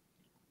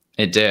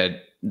 It did.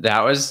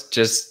 That was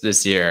just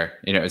this year.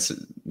 It's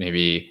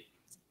maybe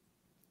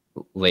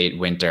late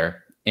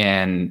winter,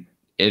 and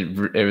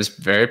it was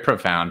very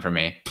profound for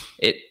me.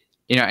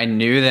 I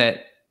knew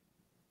that.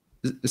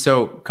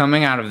 So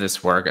coming out of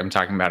this work, I'm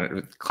talking about it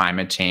with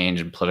climate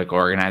change and political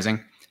organizing.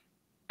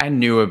 I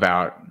knew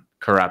about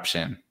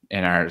corruption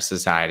in our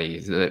society.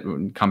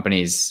 That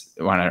companies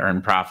want to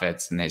earn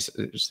profits and they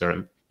sort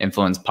of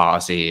influence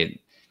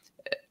policy.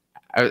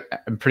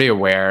 I'm pretty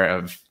aware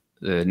of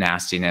the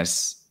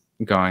nastiness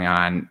going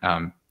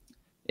on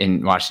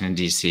in Washington,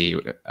 D.C.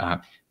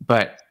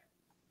 But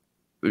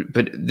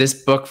this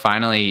book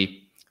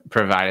finally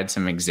provided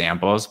some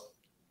examples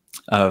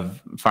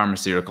of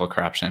pharmaceutical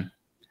corruption.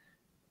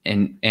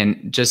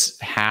 And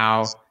just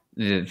how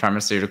the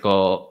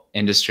pharmaceutical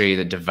industry,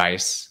 the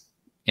device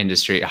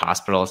industry,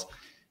 hospitals,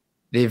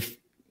 they've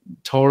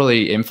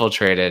totally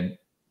infiltrated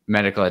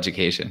medical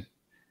education.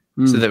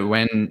 So that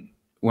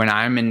when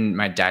I'm in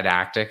my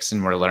didactics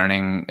and we're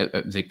learning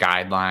the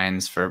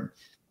guidelines for,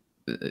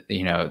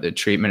 the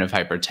treatment of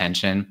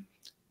hypertension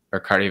or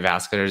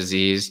cardiovascular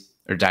disease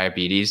or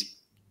diabetes,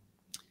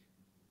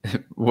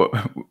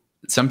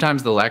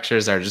 sometimes the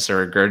lectures are just a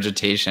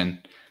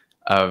regurgitation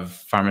of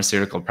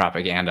pharmaceutical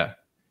propaganda.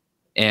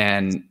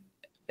 And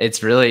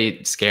it's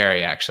really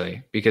scary,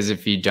 actually, because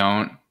if you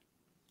don't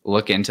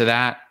look into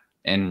that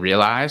and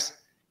realize,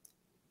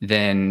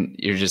 then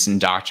you're just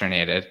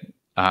indoctrinated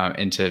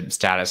into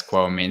status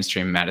quo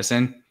mainstream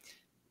medicine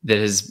that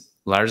has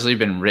largely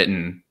been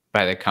written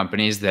by the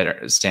companies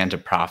that stand to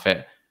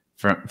profit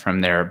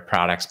from their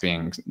products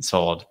being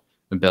sold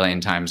 1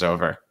 billion times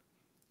over.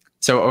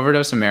 So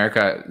Overdose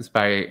America is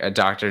by a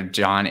Dr.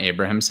 John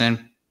Abrahamson.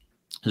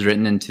 It was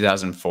written in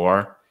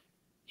 2004.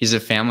 He's a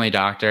family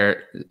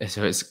doctor,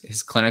 so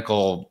his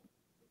clinical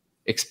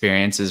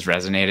experiences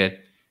resonated.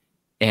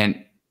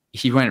 And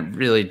he went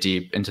really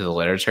deep into the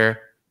literature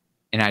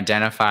and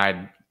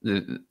identified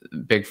the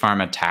big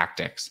pharma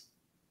tactics,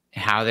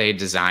 how they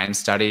design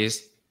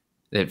studies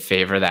that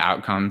favor the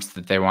outcomes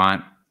that they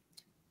want,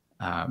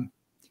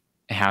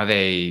 how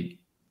they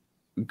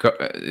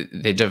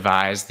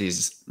devise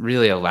these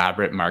really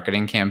elaborate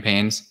marketing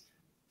campaigns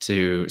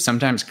to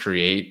sometimes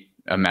create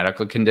a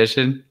medical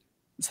condition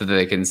so that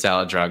they can sell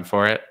a drug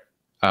for it.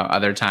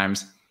 Other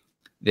times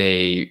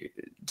they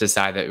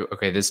decide that,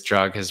 okay, this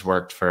drug has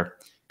worked for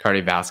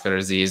cardiovascular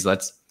disease.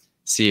 Let's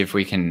see if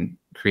we can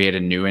create a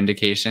new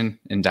indication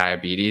in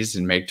diabetes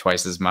and make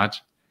twice as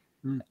much.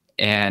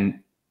 And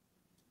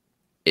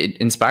it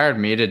inspired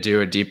me to do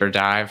a deeper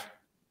dive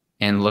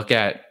and look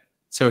at,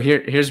 so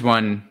here's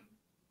one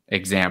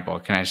example.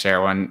 Can I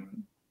share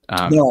one?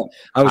 No,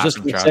 I was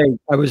just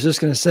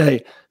going to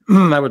say,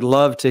 I would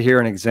love to hear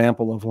an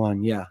example of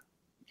one. Yeah.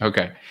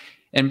 Okay.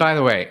 And by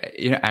the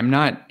way, I'm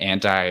not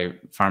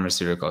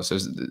anti-pharmaceutical. So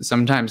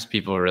sometimes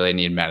people really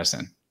need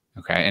medicine.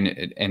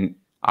 Okay. And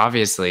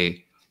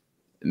obviously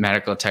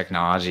medical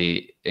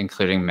technology,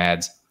 including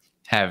meds,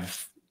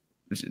 have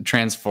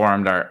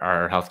transformed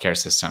our healthcare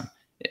system.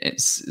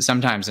 It's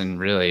sometimes in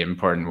really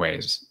important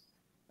ways.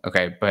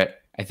 Okay.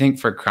 But I think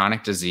for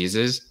chronic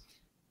diseases,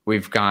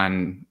 we've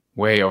gone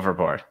way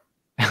overboard.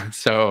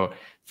 So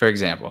for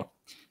example,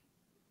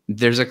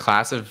 there's a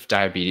class of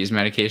diabetes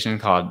medication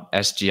called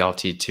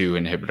SGLT2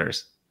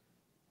 inhibitors.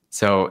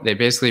 So they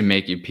basically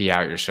make you pee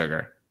out your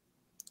sugar.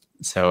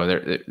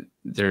 So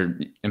they're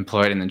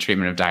employed in the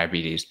treatment of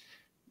diabetes.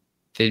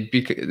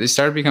 They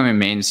started becoming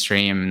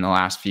mainstream in the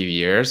last few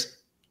years.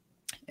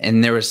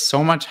 And there was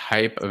so much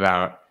hype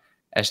about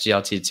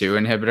SGLT2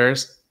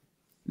 inhibitors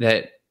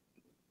that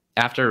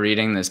after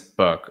reading this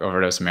book,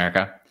 Overdose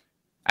America,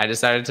 I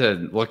decided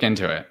to look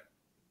into it.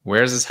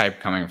 Where's this hype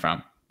coming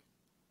from?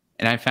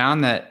 And I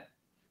found that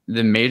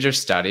the major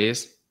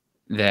studies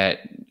that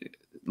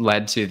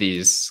led to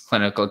these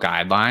clinical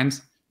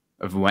guidelines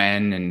of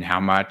when and how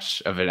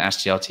much of an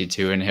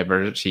SGLT2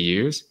 inhibitor to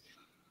use,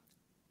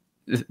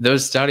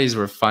 those studies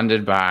were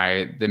funded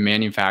by the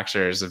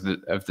manufacturers of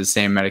the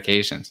same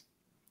medications.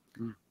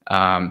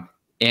 And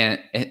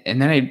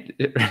then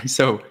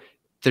so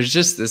there's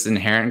just this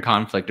inherent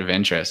conflict of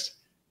interest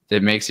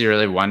that makes you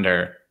really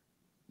wonder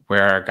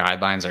where our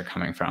guidelines are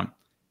coming from.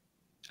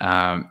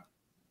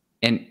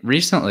 And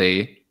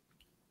recently,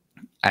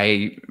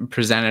 I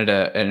presented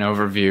an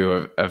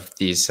overview of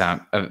these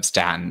of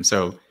statins.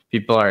 So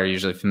people are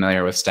usually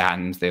familiar with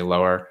statins. They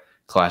lower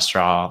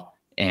cholesterol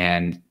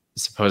and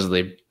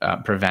supposedly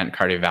prevent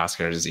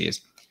cardiovascular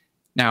disease.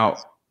 Now,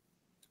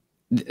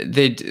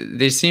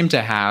 they seem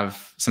to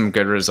have some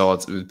good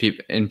results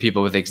in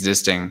people with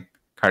existing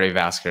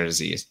cardiovascular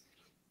disease.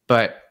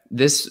 But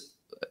this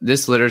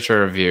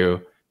literature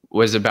review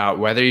was about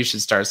whether you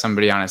should start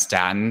somebody on a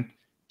statin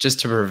just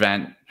to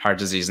prevent heart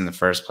disease in the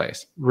first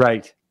place.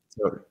 Right.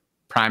 So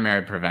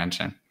primary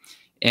prevention.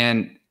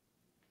 And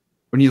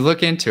when you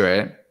look into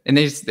it, and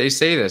they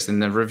say this in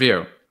the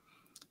review,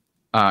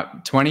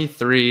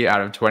 23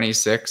 out of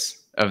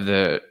 26 of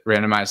the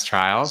randomized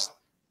trials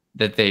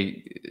that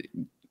they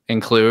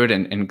include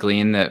and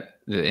glean the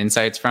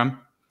insights from,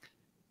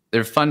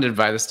 they're funded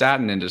by the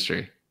statin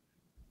industry.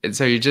 And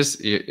so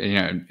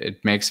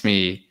it makes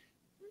me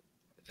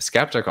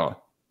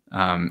skeptical.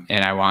 And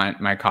I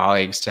want my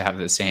colleagues to have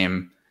the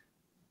same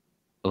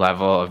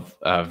level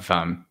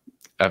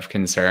of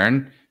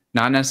concern,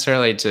 not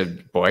necessarily to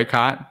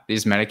boycott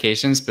these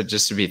medications, but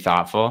just to be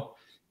thoughtful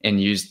and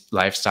use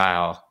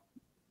lifestyle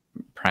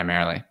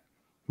primarily.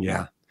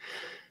 Yeah.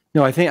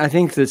 No, I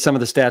think that some of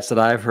the stats that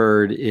I've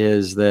heard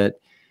is that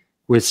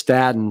with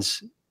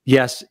statins,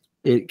 yes,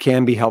 it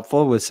can be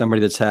helpful with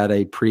somebody that's had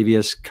a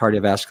previous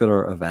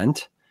cardiovascular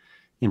event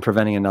in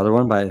preventing another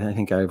one, but I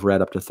think I've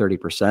read up to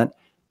 30%.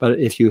 But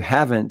if you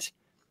haven't,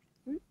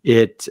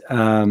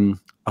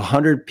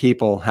 100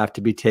 people have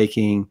to be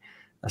taking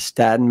a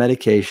statin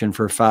medication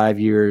for 5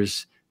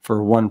 years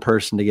for one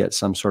person to get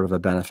some sort of a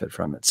benefit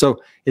from it.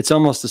 So it's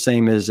almost the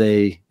same as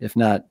if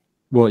not,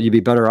 well, you'd be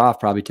better off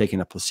probably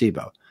taking a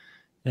placebo,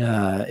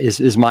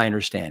 is my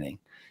understanding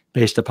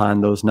based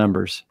upon those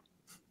numbers.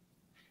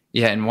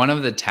 Yeah, and one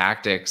of the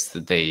tactics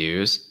that they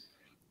use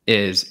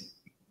is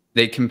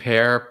they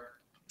compare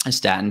a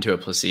statin to a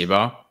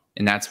placebo,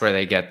 and that's where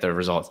they get the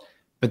results.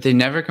 But they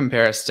never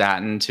compare a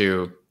statin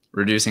to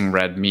reducing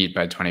red meat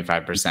by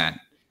 25%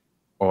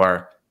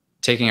 or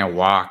taking a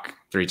walk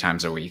 3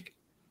 times a week,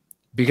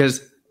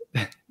 because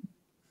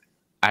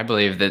I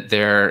believe that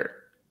they're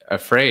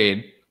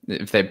afraid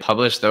that if they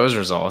publish those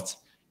results,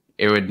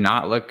 it would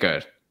not look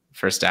good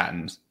for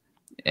statins.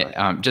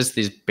 Right. Just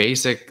these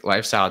basic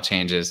lifestyle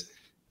changes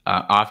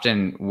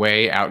often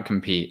way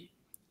outcompete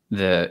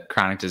the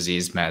chronic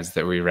disease meds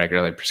that we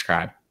regularly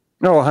prescribe.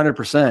 No,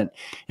 100%.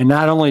 And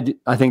not only,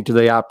 I think, do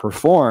they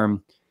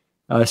outperform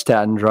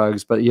statin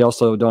drugs, but you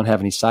also don't have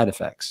any side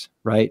effects,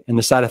 right? And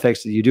the side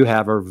effects that you do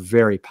have are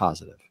very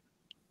positive.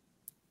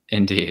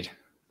 Indeed.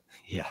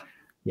 Yeah.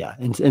 Yeah.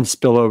 And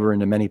spill over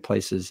into many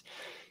places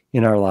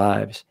in our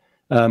lives.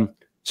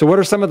 So what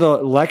are some of the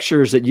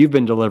lectures that you've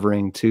been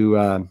delivering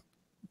to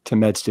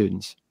med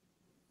students?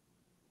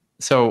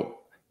 So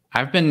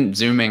I've been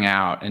zooming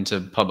out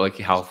into public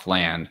health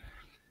land.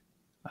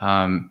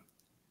 One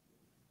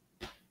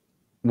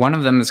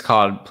of them is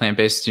called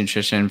Plant-Based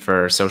Nutrition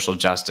for Social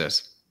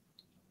Justice.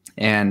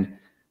 And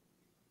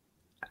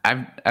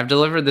I've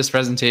delivered this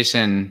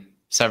presentation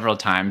several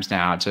times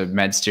now to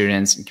med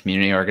students and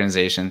community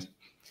organizations,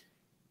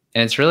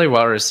 and it's really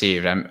well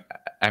received.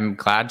 I'm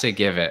glad to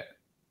give it.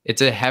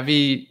 It's a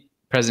heavy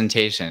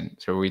presentation.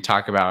 So we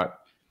talk about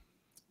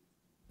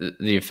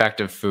the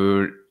effect of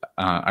food,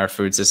 our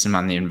food system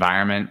on the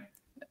environment,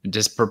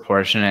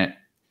 disproportionate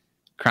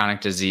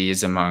chronic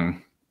disease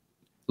among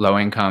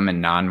low-income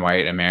and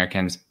non-white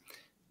Americans,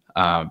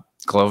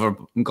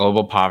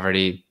 global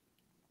poverty,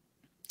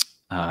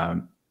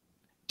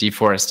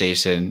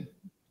 deforestation,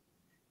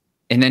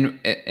 and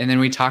then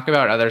we talk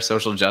about other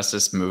social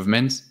justice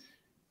movements,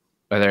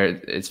 whether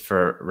it's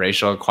for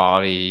racial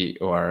equality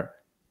or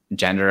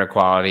gender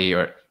equality,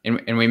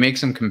 and we make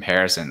some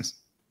comparisons.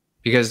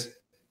 Because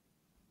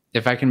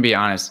if I can be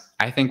honest,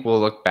 I think we'll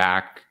look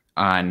back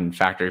on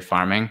factory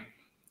farming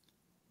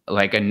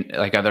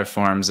like other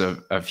forms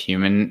of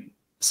human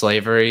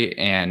slavery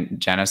and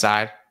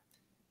genocide.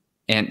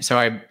 And so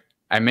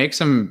I make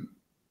some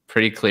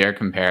pretty clear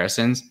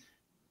comparisons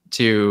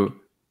to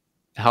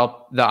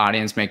help the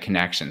audience make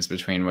connections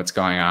between what's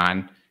going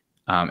on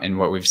and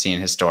what we've seen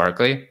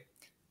historically.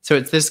 So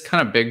it's this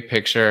kind of big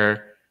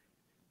picture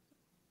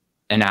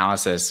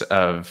analysis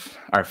of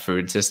our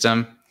food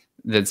system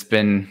that's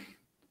been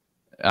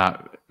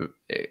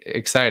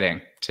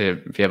exciting to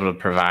be able to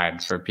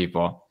provide for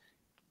people.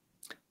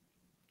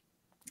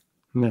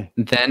 Okay.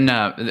 Then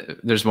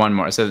there's one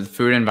more. So the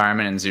food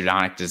environment and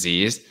zoonotic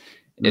disease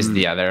is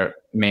the other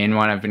main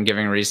one I've been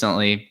giving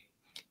recently.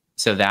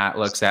 So that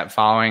looks at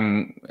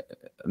following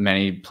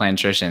many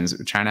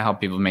plantricians, trying to help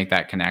people make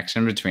that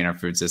connection between our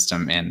food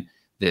system and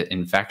the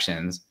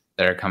infections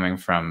that are coming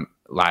from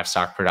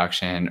livestock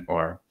production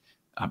or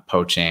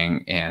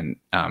poaching and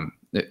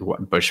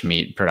bush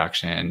meat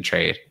production and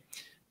trade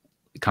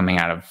coming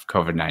out of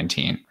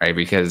COVID-19, right?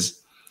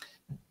 Because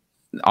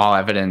all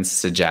evidence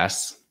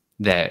suggests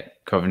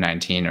that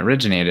COVID-19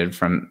 originated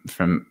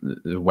from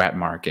the wet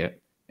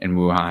market in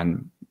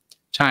Wuhan,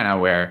 China,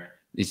 where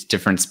these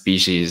different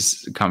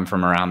species come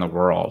from around the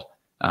world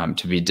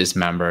to be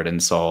dismembered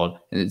and sold.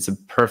 And it's a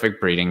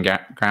perfect breeding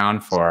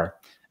ground for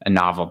a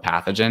novel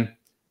pathogen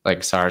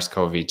like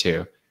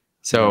SARS-CoV-2.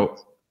 So,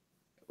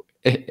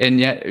 and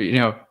yet,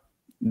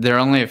 there are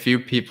only a few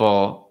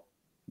people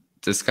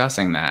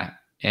discussing that.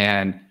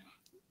 And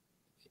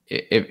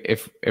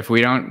if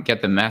we don't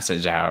get the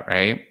message out,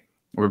 right,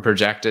 we're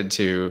projected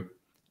to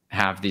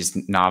have these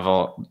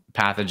novel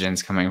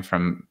pathogens coming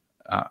from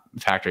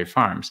factory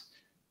farms,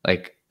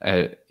 like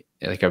a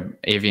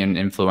avian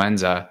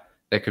influenza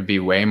that could be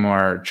way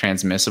more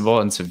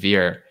transmissible and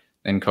severe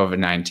than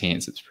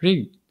COVID-19. So it's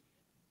pretty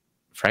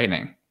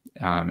frightening.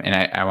 And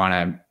I want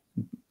to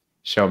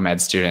show med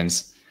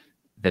students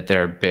that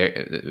there are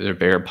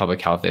bigger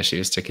public health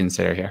issues to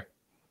consider here.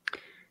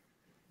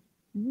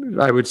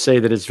 I would say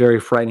that it's very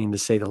frightening, to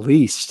say the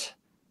least,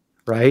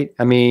 right?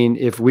 I mean,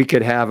 if we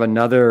could have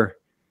another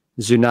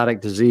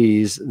zoonotic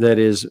disease that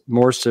is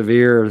more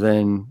severe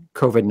than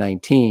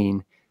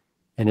COVID-19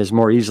 and is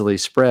more easily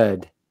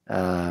spread,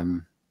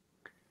 yeah,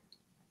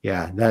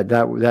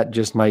 that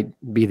just might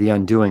be the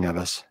undoing of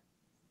us.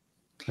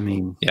 I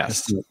mean,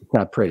 yes, it's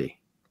not pretty.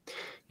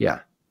 Yeah.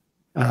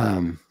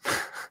 And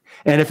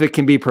if it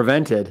can be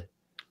prevented,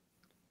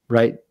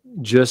 right,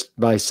 just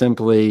by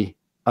simply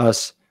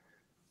us,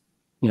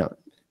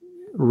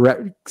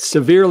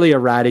 severely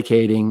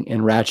eradicating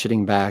and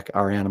ratcheting back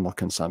our animal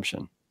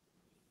consumption.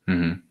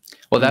 Mm-hmm.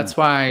 Well, that's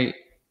why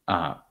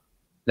I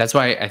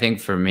think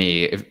for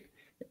me,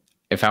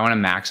 if I want to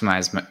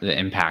maximize the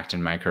impact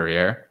in my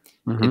career,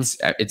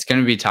 it's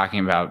going to be talking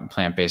about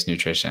plant-based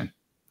nutrition,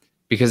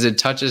 because it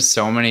touches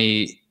so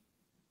many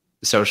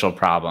social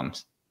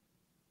problems.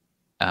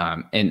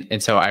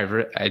 And so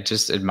I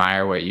just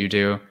admire what you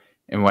do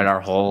and what our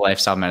whole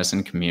lifestyle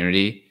medicine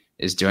community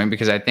is doing,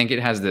 because I think it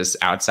has this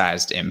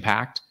outsized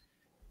impact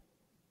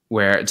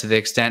where, to the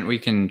extent we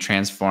can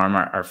transform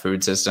our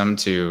food system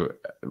to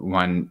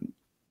one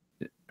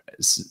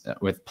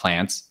with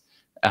plants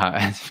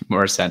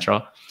more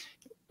central,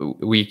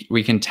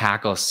 we can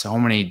tackle so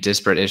many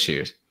disparate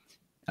issues,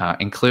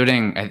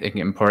 including, I think,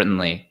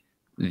 importantly,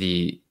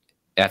 the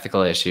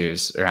ethical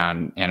issues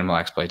around animal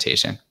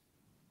exploitation.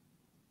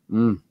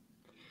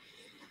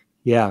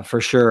 Yeah,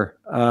 for sure.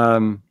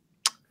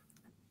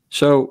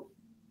 So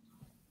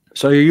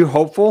are you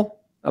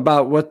hopeful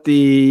about what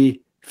the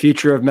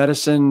future of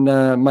medicine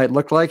might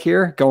look like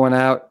here going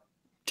out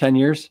 10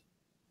 years?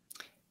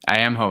 I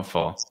am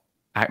hopeful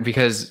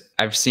because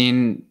I've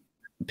seen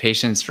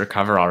patients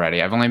recover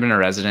already. I've only been a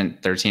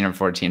resident 13 or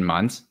 14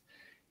 months.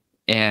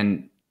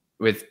 And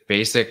with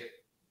basic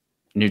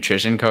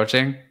nutrition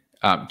coaching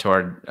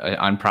toward an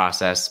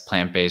unprocessed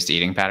plant-based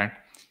eating pattern,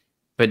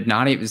 but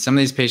not even, some of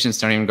these patients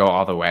don't even go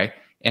all the way.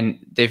 And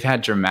they've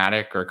had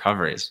dramatic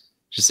recoveries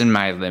just in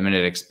my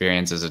limited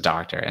experience as a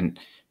doctor. And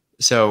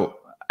so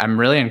I'm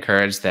really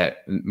encouraged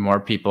that more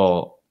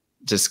people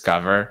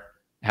discover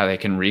how they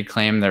can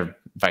reclaim their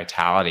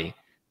vitality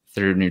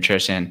through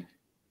nutrition.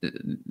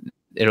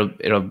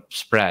 It'll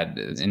spread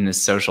in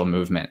this social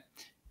movement.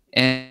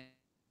 And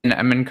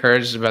I'm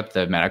encouraged about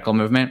the medical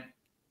movement,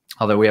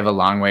 although we have a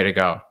long way to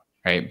go,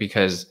 right?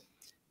 Because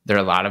there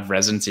are a lot of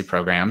residency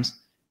programs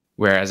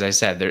where, as I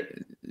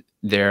said,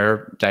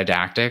 their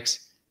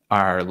didactics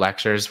are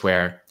lectures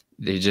where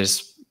they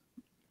just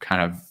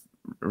kind of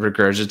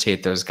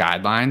regurgitate those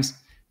guidelines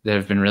that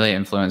have been really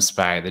influenced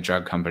by the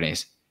drug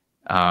companies.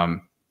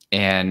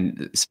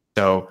 And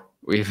so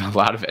we have a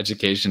lot of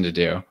education to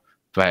do,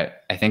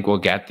 but I think we'll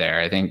get there.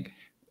 I think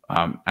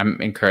I'm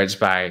encouraged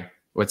by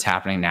what's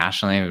happening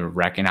nationally. We're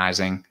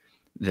recognizing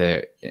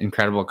the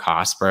incredible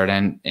cost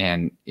burden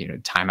and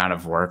time out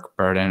of work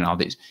burden, all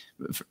these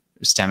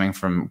stemming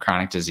from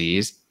chronic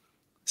disease.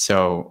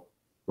 So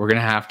we're going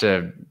to have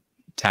to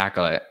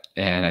tackle it.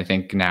 And I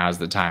think now is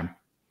the time.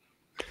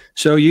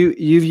 So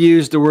you've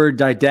used the word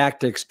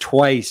didactics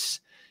twice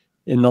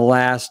in the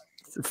last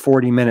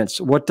 40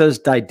 minutes. What does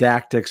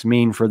didactics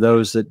mean for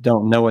those that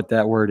don't know what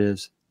that word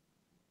is?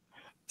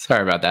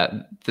 Sorry about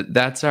that.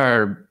 That's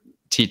our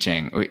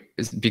teaching.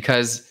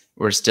 Because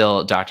we're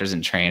still doctors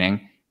in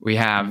training, we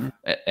have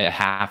a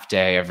half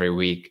day every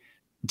week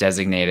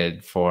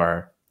designated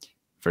for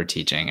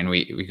teaching. And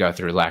we go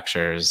through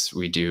lectures,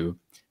 we do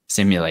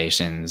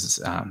simulations,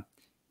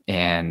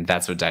 and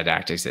that's what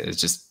didactics is,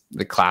 just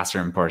the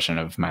classroom portion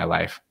of my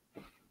life.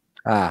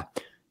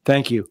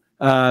 Thank you.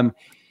 And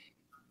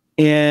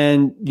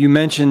you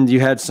mentioned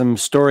you had some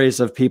stories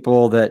of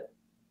people that,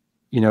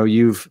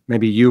 you've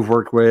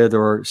worked with,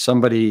 or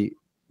somebody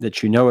that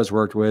has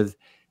worked with,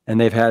 and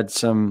they've had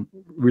some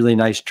really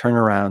nice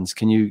turnarounds.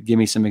 Can you give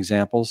me some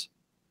examples?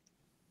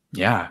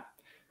 Yeah.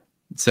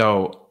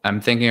 So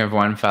I'm thinking of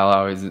one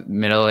fellow, he's a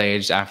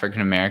middle-aged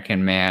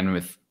African-American man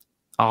with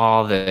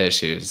all the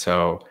issues.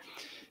 So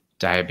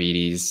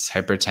diabetes,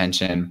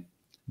 hypertension,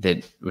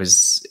 that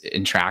was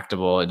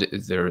intractable.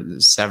 There were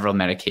several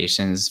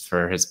medications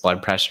for his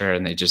blood pressure,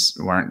 and they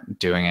just weren't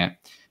doing it.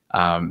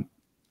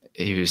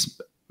 He was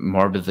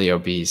morbidly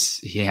obese.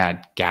 He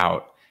had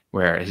gout,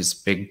 where his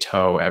big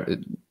toe,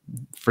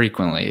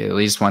 frequently, at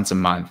least once a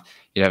month,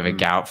 he'd have a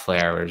gout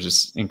flare where there's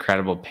just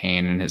incredible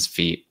pain in his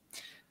feet.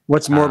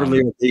 What's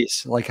morbidly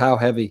obese? Like how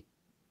heavy?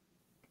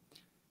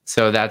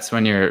 So that's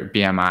when your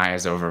BMI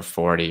is over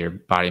 40, your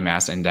body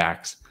mass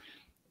index.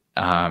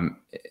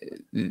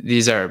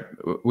 These are,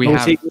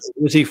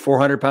 was he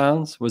 400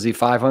 pounds? Was he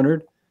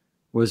 500?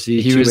 Was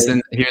he was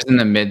in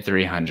the mid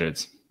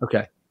 300s.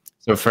 Okay.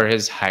 So for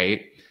his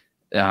height,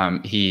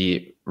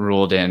 he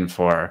ruled in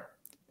for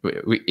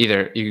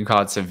either, you can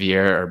call it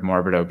severe or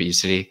morbid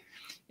obesity.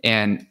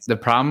 And the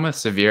problem with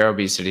severe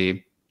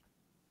obesity,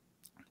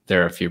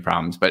 there are a few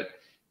problems, but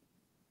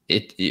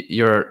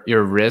your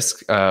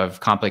risk of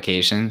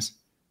complications,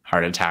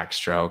 heart attack,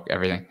 stroke,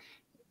 everything,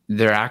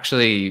 they're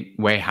actually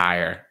way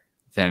higher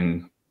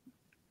than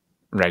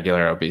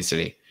regular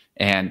obesity.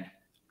 And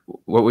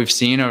what we've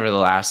seen over the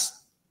last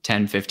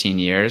 10, 15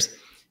 years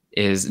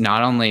is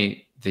not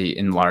only the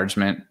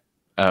enlargement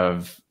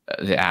of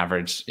the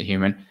average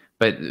human,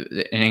 but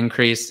an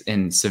increase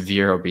in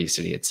severe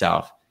obesity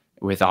itself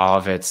with all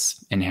of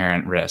its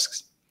inherent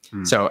risks.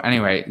 So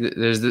anyway,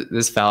 there's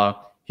this fellow,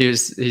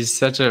 he's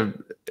such a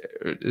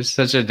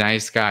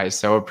nice guy,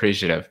 so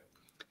appreciative.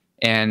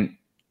 And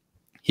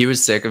he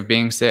was sick of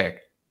being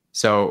sick.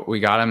 So we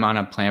got him on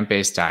a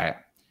plant-based diet.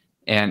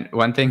 And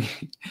one thing,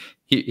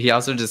 he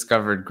also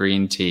discovered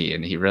green tea,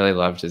 and he really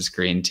loved his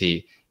green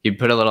tea. He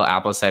put a little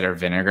apple cider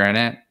vinegar in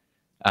it.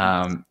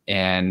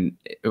 And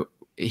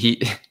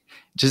he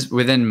just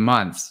within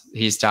months,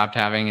 he stopped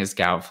having his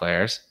gout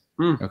flares.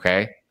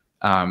 Okay.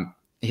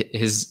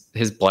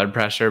 His blood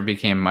pressure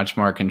became much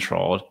more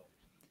controlled.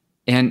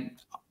 And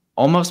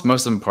almost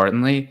most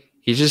importantly,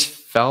 he just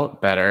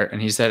felt better.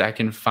 And he said, I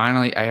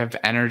have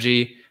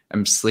energy.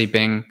 I'm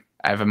sleeping.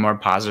 I have a more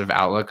positive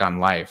outlook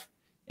on life.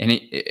 And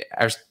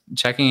I was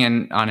checking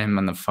in on him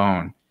on the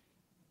phone,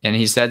 and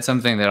he said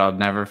something that I'll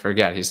never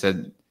forget. He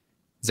said,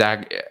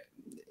 Zach,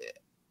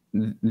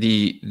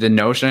 the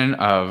notion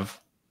of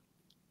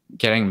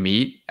getting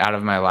meat out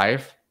of my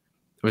life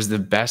was the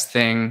best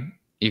thing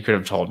you could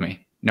have told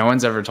me. No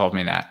one's ever told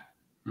me that.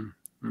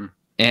 Mm-hmm.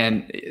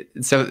 And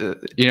so,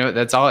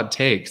 that's all it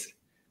takes.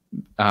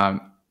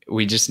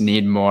 We just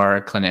need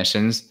more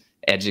clinicians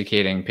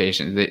educating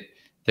patients.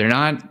 They're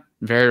not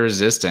very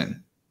resistant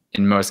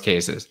in most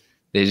cases.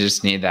 They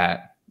just need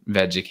that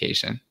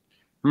vegetation.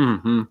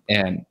 Mm-hmm.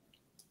 And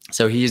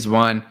so he's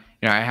one.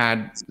 I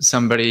had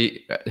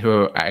somebody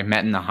who I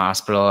met in the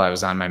hospital. I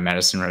was on my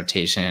medicine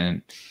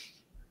rotation.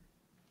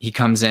 He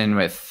comes in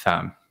with,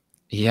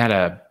 he had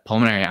a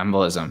pulmonary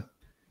embolism.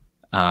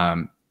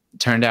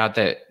 Turned out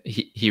that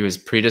he was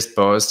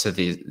predisposed to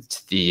the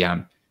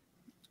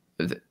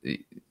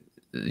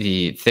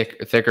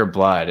thicker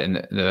blood and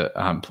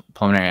the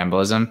pulmonary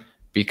embolism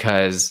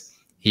because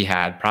he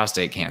had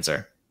prostate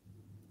cancer.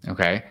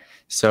 Okay.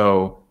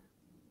 So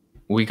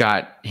we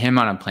got him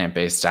on a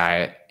plant-based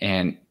diet,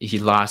 and he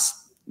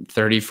lost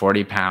 30,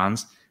 40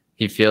 pounds.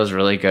 He feels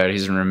really good.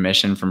 He's in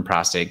remission from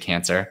prostate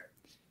cancer.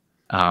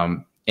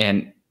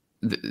 And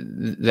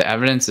the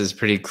evidence is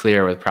pretty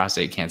clear with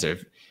prostate cancer.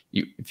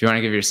 If you want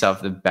to give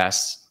yourself the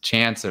best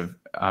chance of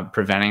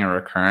preventing a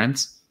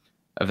recurrence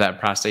of that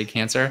prostate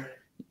cancer,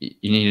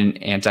 you need an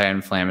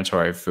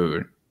anti-inflammatory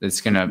food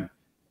that's going to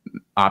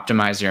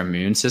optimize your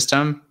immune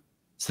system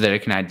so that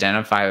it can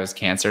identify those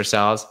cancer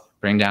cells,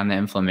 bring down the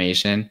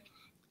inflammation,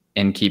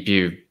 and keep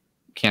you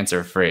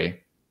cancer-free.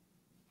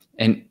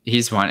 And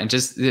he's one. And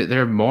just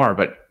there are more,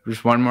 but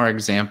just one more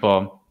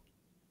example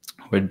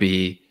would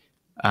be,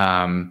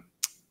 I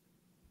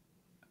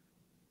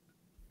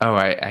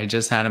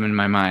just had him in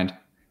my mind.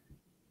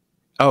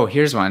 Oh,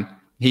 here's one.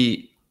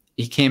 He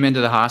came into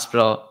the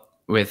hospital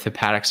with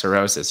hepatic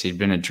cirrhosis. He'd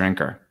been a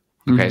drinker.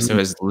 Okay, so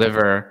his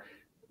liver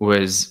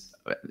was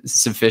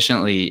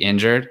sufficiently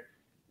injured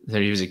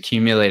that he was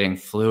accumulating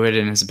fluid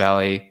in his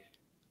belly.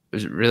 It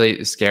was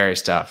really scary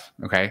stuff.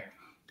 Okay,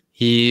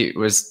 he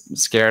was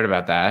scared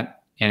about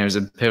that, and it was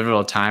a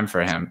pivotal time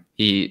for him.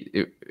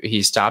 He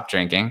stopped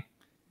drinking,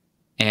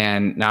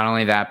 and not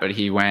only that, but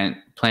he went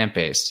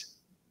plant-based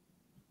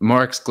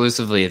more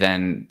exclusively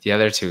than the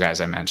other two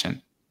guys I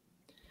mentioned.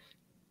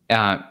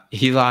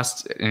 He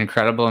lost an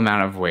incredible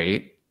amount of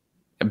weight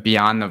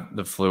beyond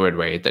the fluid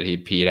weight that he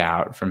peed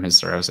out from his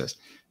cirrhosis.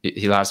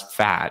 He lost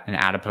fat and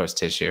adipose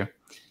tissue,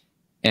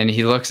 and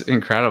he looks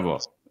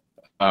incredible.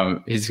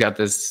 He's got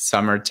this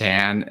summer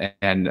tan,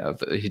 and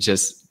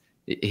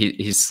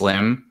he's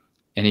slim,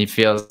 and he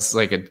feels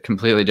like a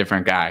completely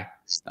different guy.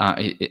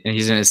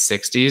 He's in his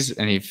 60s,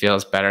 and he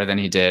feels better than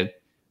he did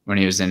when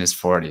he was in his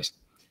 40s.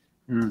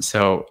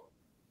 So,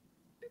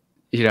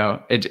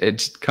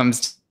 it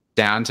comes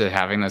down to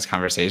having those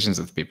conversations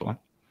with people.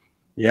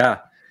 Yeah.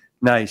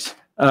 Nice.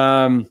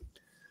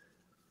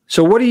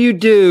 So what do you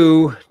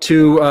do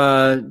to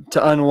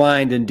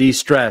unwind and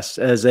de-stress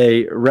as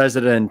a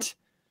resident,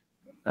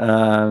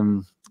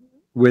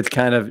 with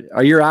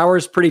are your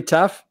hours pretty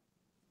tough?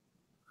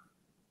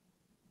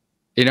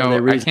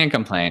 I can't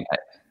complain.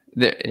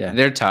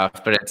 They're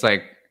tough, but it's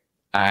like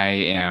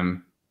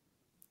I'm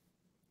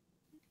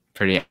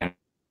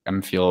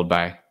fueled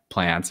by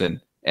plants,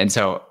 and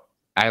so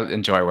I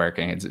enjoy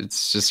working.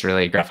 It's just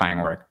really gratifying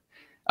work.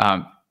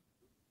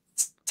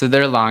 So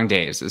they're long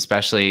days,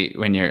 especially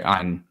when you're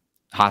on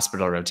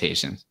hospital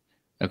rotations.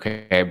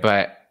 Okay,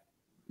 but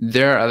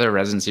there are other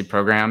residency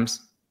programs.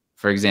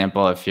 For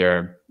example, if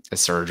you're a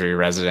surgery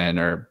resident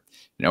or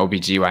an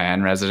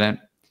OBGYN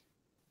resident,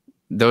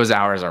 those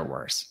hours are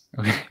worse.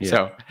 Okay, yeah.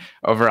 So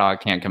overall, I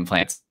can't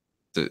complain.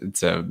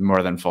 It's a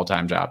more than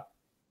full-time job.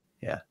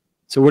 Yeah.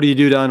 So what do you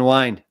do to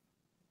unwind?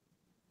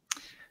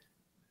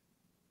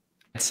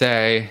 I'd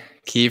say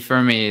key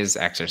for me is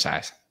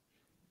exercise.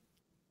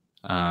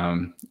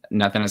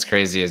 Nothing as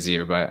crazy as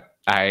you, but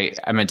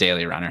I'm a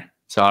daily runner.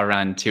 So I'll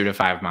run 2 to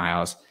 5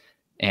 miles,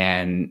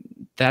 and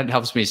that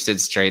helps me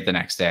sit straight the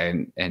next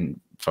day and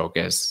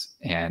focus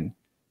and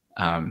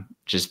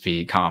just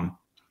be calm.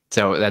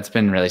 So that's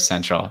been really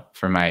central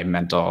for my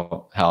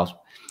mental health.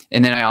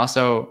 And then I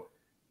also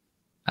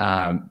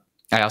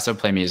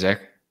play music.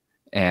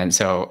 And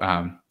so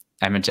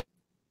I'm a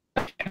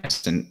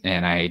pianist, and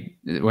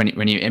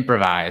when you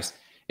improvise,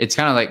 it's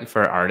kind of like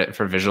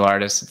for visual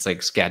artists, it's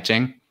like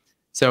sketching.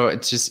 So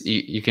it's just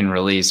you can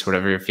release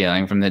whatever you're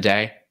feeling from the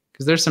day,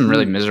 because there's some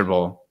really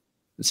miserable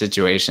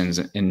situations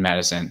in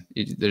medicine.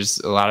 There's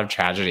a lot of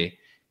tragedy,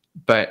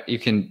 but you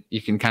can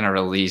kind of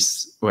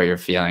release what you're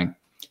feeling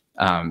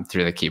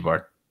through the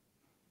keyboard.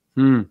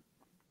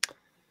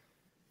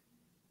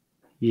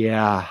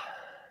 Yeah.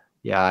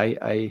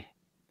 I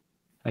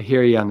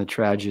hear you on the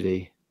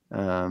tragedy.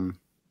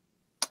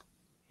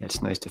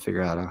 It's nice to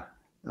figure out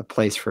a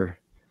place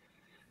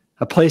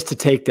to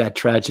take that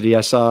tragedy.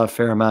 I saw a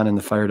fair amount in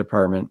the fire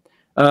department.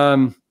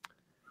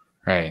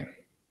 Right.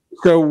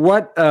 So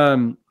what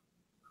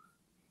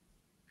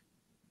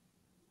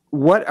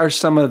what are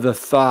some of the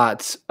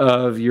thoughts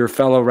of your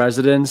fellow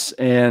residents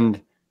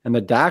and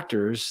the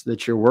doctors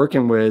that you're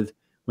working with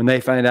when they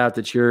find out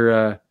that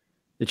you're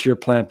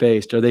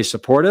plant-based? Are they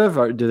supportive,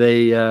 or do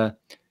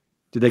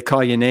they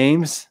call you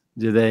names?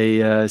 Do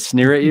they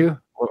sneer at you?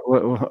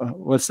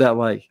 What's that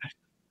like?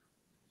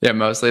 Yeah,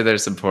 mostly they're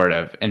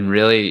supportive and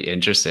really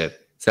interested.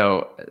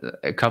 So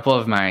a couple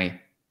of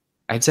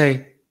I'd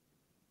say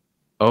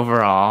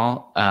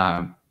overall,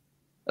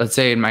 let's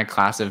say in my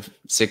class of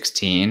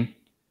 16,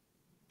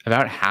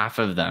 about half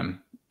of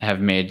them have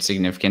made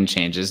significant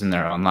changes in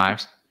their own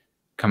lives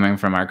coming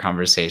from our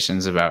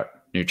conversations about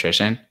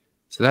nutrition.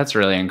 So that's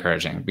really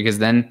encouraging, because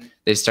then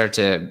they start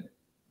to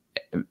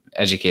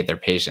educate their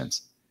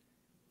patients.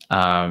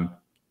 So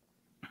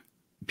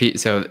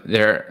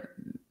they're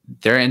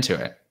into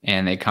it,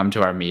 and they come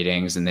to our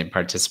meetings and they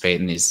participate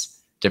in these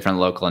different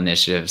local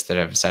initiatives that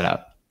I've set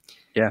up.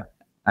 Yeah.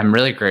 I'm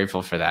really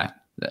grateful for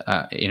that.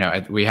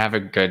 We have a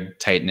good,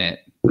 tight-knit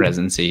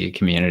residency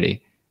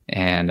community,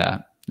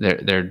 and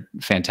they're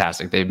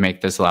fantastic. They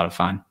make this a lot of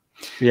fun.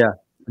 Yeah.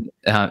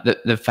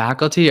 The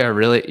faculty are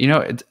really,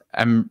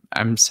 I'm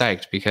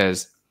psyched,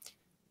 because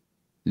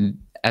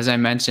as I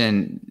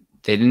mentioned,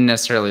 they didn't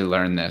necessarily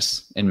learn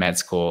this in med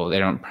school. They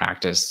don't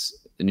practice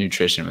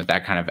nutrition with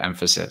that kind of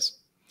emphasis,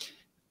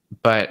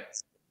 but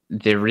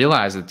they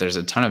realize that there's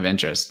a ton of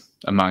interest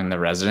among the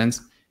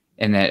residents,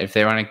 and that if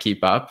they want to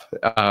keep up,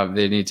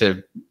 they need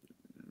to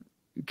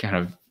kind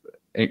of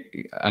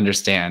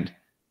understand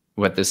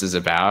what this is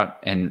about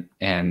and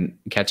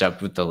catch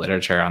up with the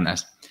literature on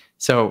this.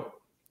 So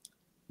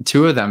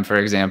two of them, for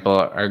example,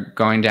 are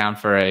going down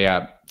for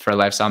a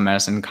lifestyle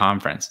medicine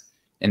conference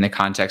in the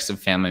context of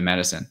family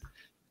medicine.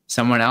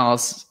 Someone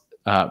else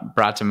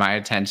brought to my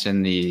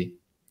attention the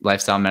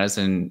lifestyle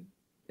medicine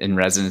in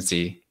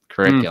residency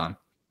curriculum.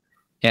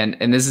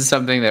 And this is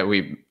something that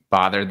we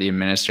bothered the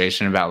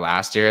administration about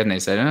last year, and they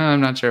said, I'm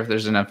not sure if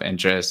there's enough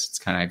interest. It's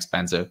kind of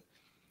expensive.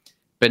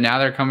 But now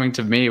they're coming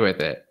to me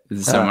with it. This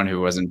is someone who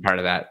wasn't part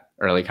of that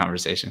early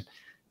conversation.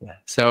 Yeah.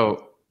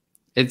 So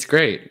it's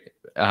great.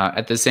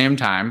 At the same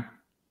time,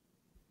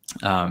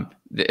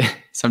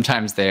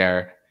 sometimes they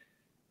are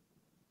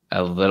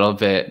a little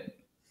bit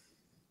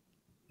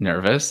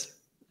nervous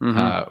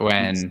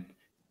when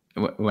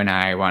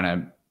I want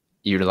to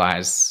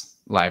utilize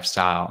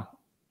lifestyle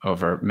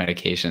over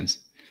medications,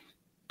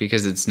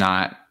 because it's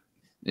not.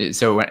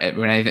 So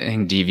when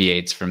anything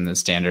deviates from the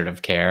standard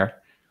of care,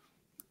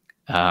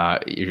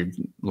 you're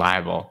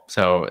liable.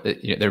 So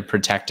they're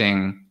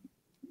protecting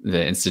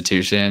the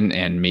institution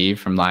and me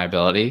from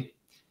liability.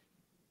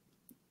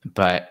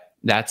 But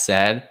that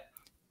said,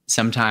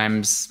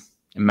 sometimes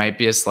it might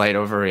be a slight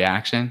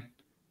overreaction,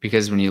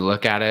 because when you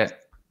look at it,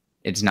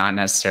 it's not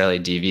necessarily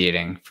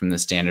deviating from the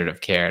standard of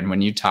care. And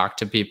when you talk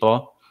to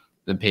people,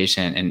 the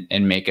patient,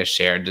 and make a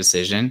shared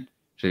decision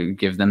to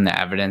give them the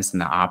evidence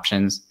and the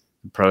options,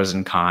 the pros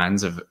and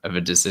cons of a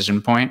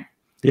decision point.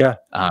 Yeah.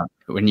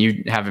 When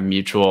you have a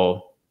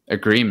mutual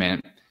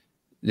agreement,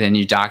 then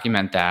you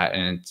document that,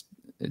 and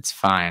it's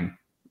fine.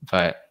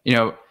 But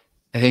I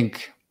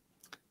think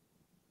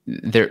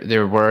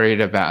they're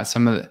worried about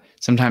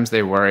sometimes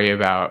they worry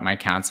about my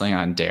counseling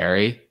on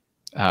dairy,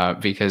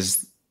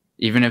 because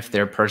even if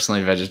they're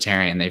personally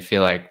vegetarian, they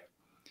feel like,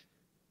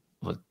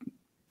 well,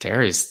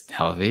 dairy's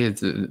healthy.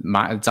 It's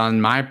on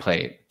my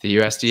plate. The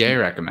USDA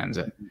recommends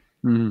it.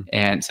 Mm-hmm.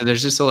 And so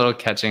there's just a little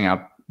catching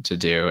up to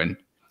do. And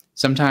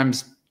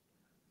sometimes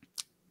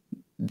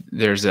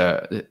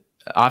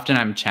often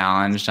I'm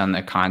challenged on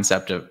the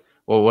concept of,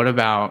 well, what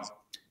about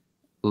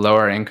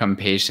lower income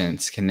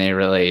patients? Can they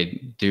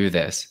really do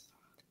this?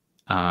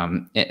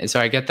 So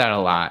I get that a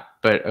lot,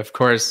 but of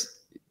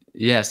course,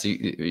 yes,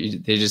 they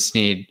just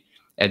need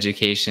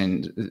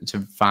education to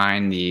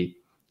find the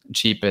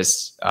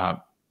cheapest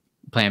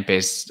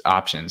plant-based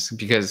options.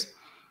 Because,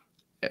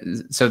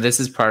 so this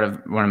is part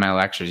of one of my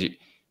lectures.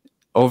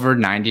 Over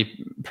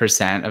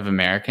 90% of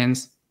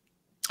Americans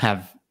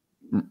have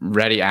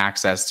ready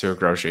access to a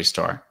grocery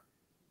store.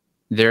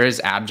 There is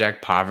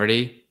abject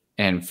poverty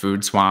and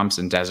food swamps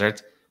and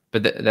deserts,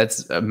 but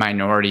that's a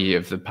minority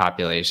of the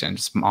population,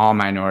 small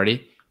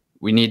minority.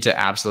 We need to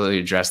absolutely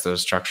address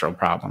those structural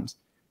problems.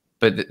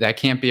 But that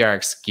can't be our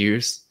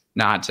excuse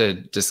not to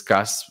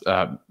discuss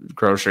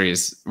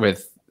groceries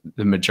with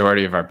the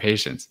majority of our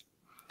patients.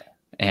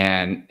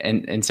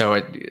 And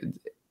so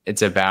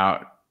it's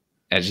about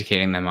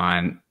educating them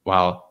on,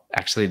 well,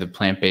 actually the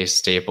plant-based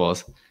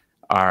staples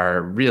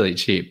are really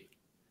cheap.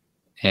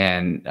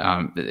 And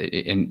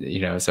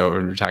so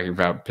we're talking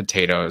about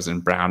potatoes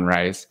and brown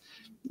rice,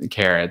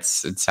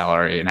 carrots and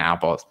celery and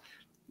apples.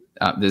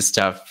 This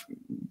stuff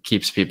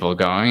keeps people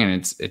going, and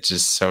it's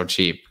just so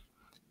cheap.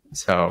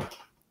 So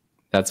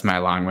that's my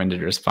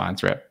long-winded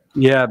response, Rip.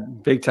 Yeah,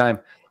 big time.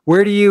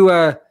 Where do you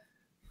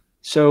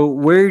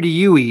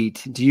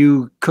eat? Do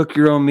you cook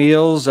your own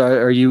meals?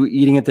 Are you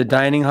eating at the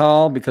dining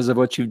hall because of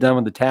what you've done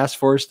with the task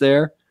force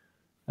there?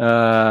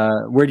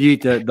 Where do you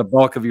eat the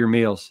bulk of your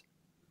meals?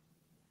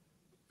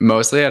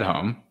 Mostly at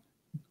home.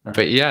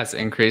 But yes,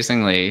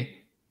 increasingly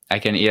I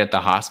can eat at the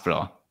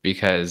hospital.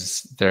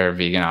 because they're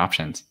vegan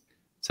options.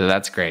 So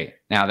that's great.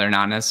 Now, they're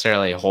not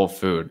necessarily whole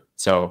food.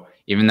 So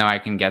even though I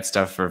can get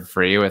stuff for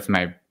free with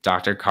my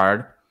doctor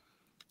card,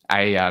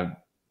 I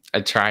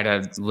try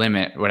to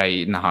limit what I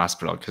eat in the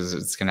hospital because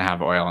it's going to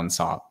have oil and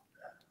salt.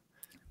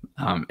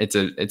 It's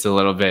a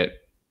little bit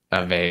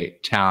of a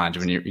challenge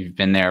when you've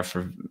been there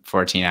for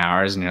 14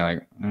 hours and you're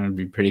like, it'd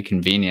be pretty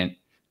convenient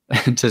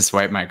to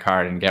swipe my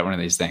card and get one of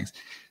these things.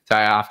 So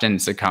I often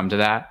succumb to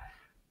that.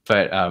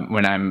 But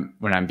when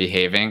I'm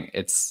behaving,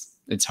 it's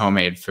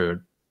homemade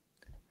food.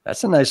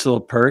 That's a nice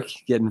little perk,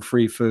 getting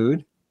free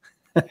food.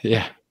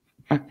 Yeah.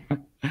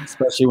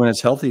 Especially when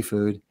it's healthy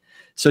food.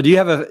 So do you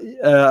have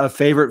a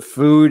favorite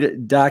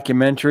food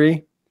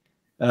documentary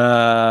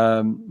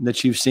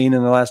that you've seen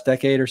in the last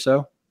decade or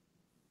so?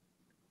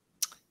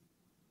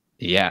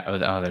 Yeah.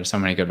 Oh, there's so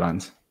many good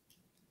ones.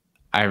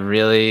 I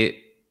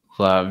really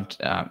loved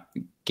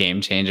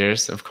Game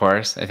Changers, of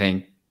course. I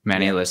think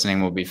many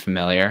listening will be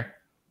familiar.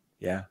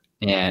 Yeah.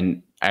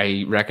 And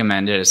I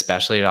recommend it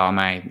especially to all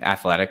my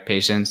athletic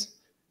patients,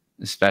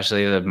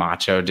 especially the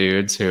macho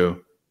dudes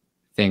who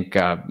think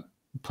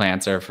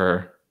plants are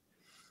for,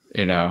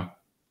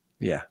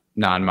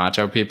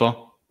 non-macho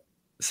people.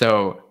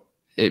 So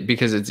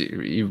because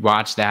you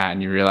watch that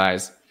and you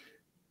realize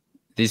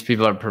these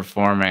people are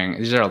performing,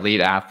 these are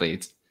elite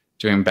athletes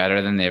doing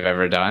better than they've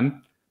ever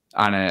done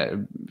on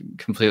a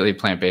completely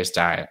plant-based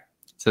diet.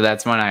 So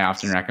that's one I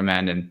often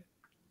recommend. And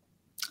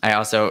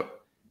I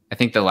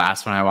think the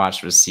last one I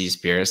watched was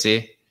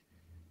Seaspiracy.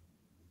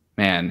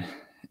 Man,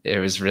 it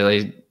was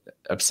really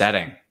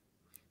upsetting.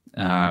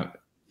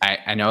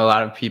 I know a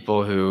lot of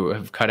people who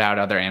have cut out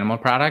other animal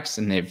products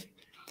and they've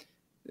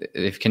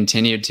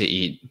continued to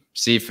eat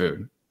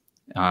seafood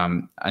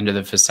under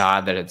the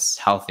facade that it's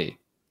healthy.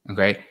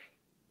 Okay.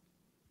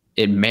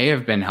 It may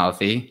have been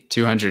healthy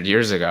 200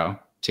 years ago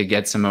to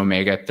get some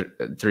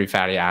omega-3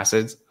 fatty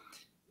acids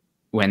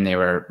when they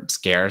were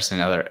scarce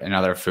in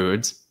other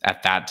foods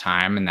at that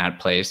time in that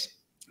place.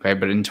 Okay.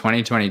 But in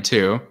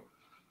 2022,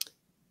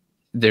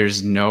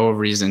 there's no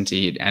reason to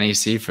eat any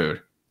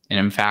seafood. And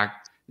in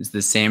fact, it's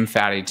the same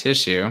fatty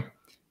tissue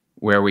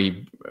where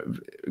we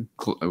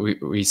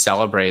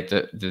celebrate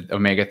the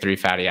omega-3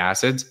 fatty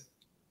acids.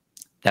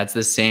 That's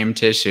the same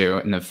tissue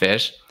in the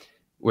fish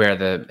where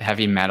the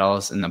heavy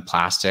metals and the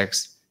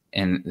plastics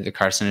and the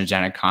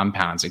carcinogenic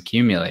compounds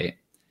accumulate.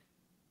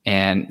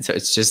 And so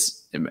it's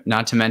just,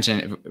 not to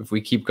mention, if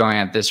we keep going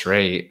at this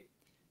rate,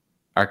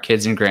 our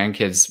kids and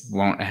grandkids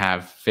won't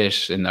have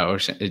fish in the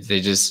ocean.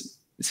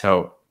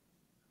 So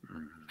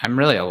I'm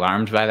really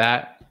alarmed by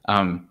that.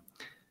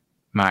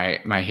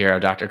 My hero,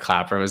 Dr.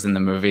 Clapper, was in the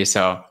movie.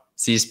 So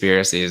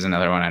Seaspiracy is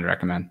another one I'd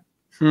recommend.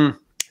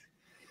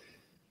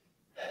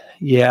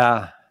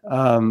 Yeah.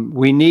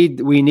 We need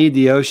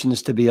the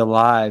oceans to be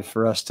alive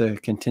for us to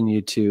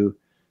continue to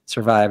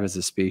survive as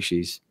a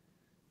species.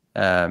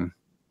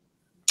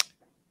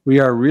 We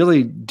are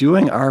really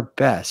doing our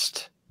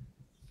best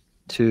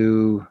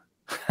to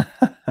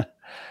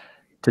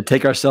to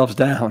take ourselves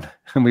down,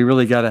 and we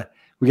gotta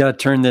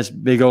turn this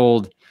big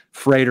old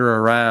freighter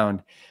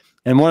around.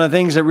 And one of the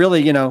things that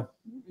really, you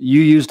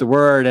used the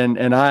word, and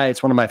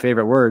it's one of my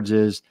favorite words,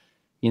 is,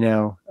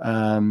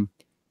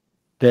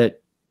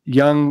 that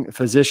young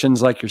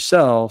physicians like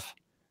yourself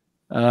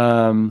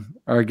are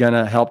going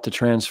to help to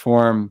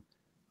transform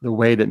the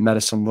way that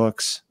medicine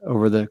looks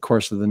over the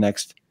course of the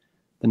next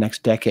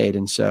decade.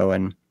 And so,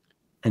 and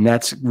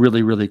that's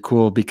really, really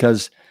cool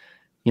because,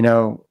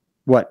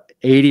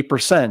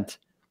 80%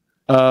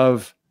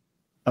 of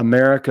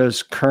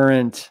America's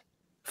current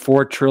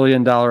 $4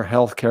 trillion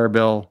healthcare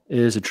bill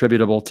is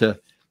attributable to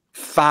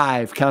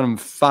five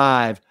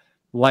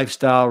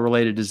lifestyle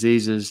related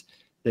diseases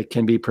that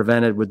can be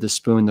prevented with the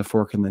spoon, the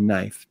fork, and the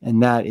knife.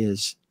 And that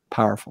is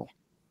powerful.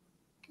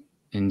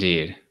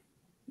 Indeed.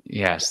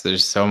 Yes,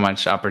 there's so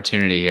much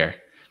opportunity here.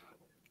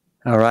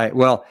 All right.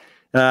 Well,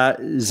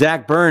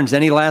 Zach Burns,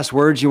 any last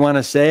words you want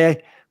to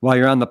say while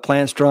you're on the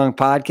Plant Strong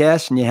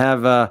podcast and you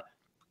have a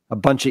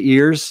bunch of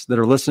ears that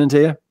are listening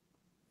to you?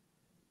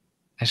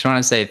 I just want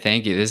to say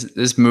thank you.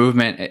 This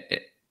movement,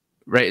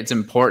 right? It's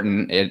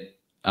important. It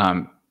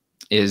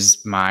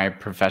is my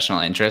professional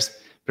interest,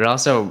 but it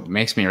also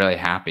makes me really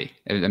happy.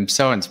 I'm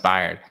so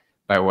inspired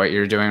by what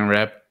you're doing,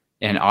 Rip,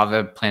 and all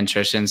the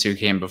plantricians who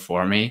came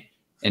before me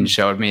and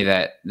showed me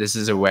that this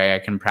is a way I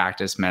can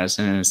practice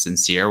medicine in a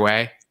sincere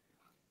way,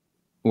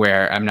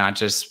 where I'm not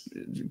just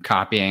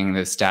copying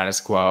the status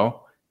quo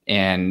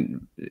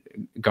and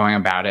going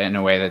about it in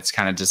a way that's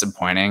kind of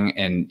disappointing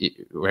and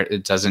where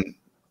it doesn't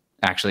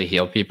actually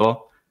heal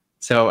people.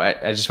 So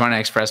I just want to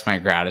express my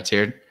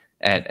gratitude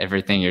at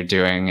everything you're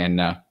doing, and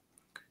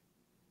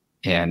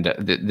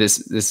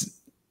this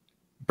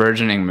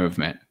burgeoning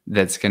movement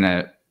that's going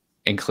to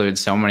include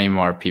so many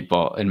more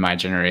people in my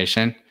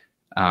generation,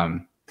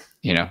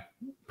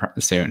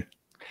 soon.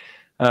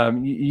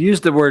 You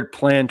used the word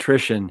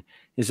plantrician.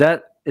 Is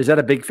that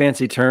a big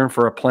fancy term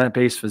for a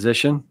plant-based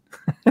physician?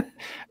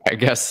 I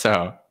guess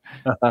so.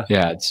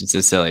 Yeah, it's just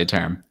a silly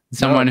term.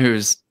 Someone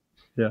who's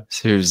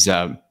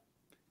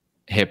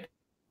hip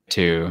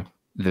to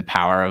the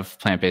power of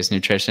plant-based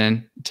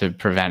nutrition to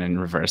prevent and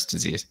reverse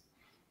disease.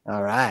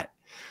 All right.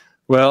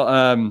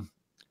 Well,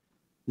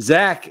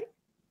 Zach,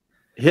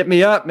 hit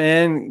me up,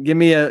 man. Give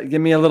me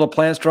a little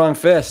Plant Strong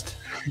fist.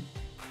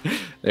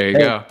 There you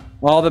go.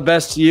 All the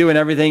best to you and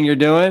everything you're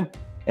doing.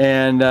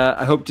 And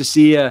I hope to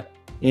see you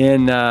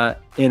in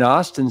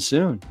Austin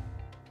soon.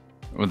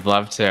 Would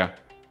love to.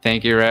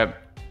 Thank you, Rip.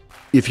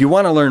 If you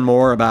want to learn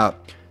more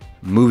about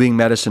moving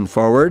medicine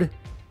forward,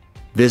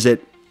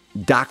 visit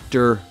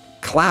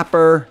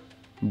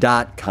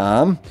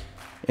drklapper.com.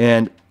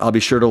 And I'll be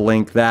sure to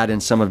link that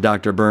and some of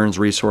Dr. Burns'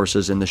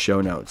 resources in the show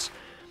notes.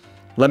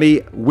 Let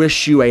me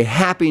wish you a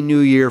happy new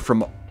year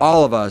from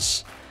all of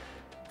us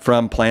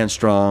from Plant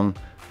Strong.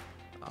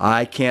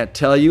 I can't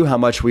tell you how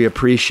much we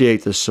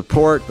appreciate the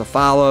support, the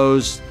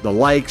follows, the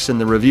likes, and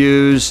the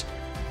reviews.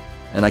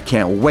 And I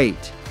can't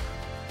wait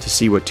to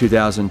see what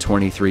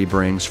 2023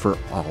 brings for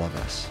all of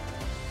us.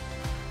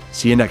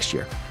 See you next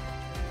year.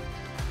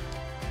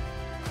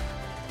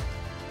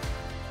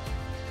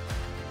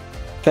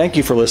 Thank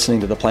you for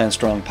listening to the Plant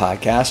Strong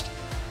podcast.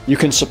 You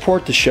can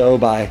support the show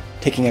by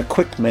taking a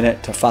quick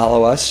minute to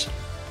follow us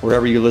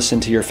wherever you listen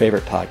to your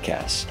favorite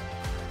podcasts.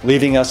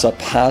 Leaving us a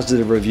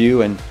positive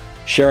review and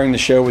sharing the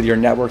show with your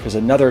network is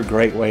another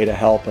great way to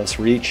help us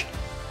reach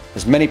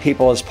as many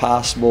people as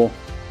possible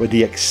with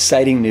the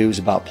exciting news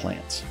about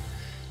plants.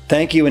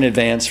 Thank you in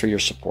advance for your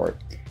support.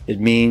 It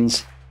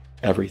means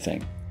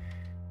everything.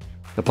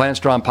 The Plant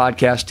Strong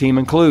podcast team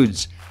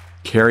includes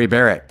Carrie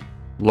Barrett,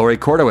 Lori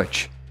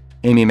Kordowich,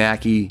 Amy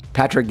Mackey,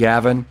 Patrick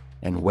Gavin,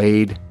 and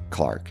Wade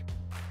Clark.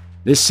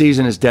 This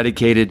season is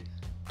dedicated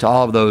to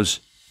all of those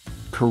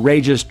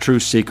courageous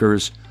truth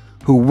seekers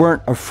who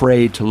weren't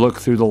afraid to look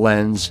through the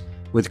lens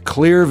with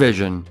clear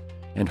vision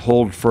and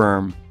hold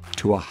firm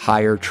to a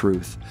higher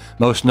truth.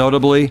 Most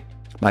notably,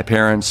 my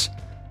parents,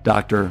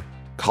 Dr.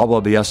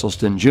 Caldwell B.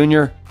 Esselstyn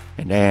Jr.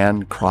 and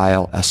Ann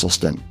Crile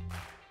Esselstyn.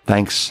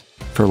 Thanks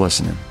for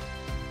listening.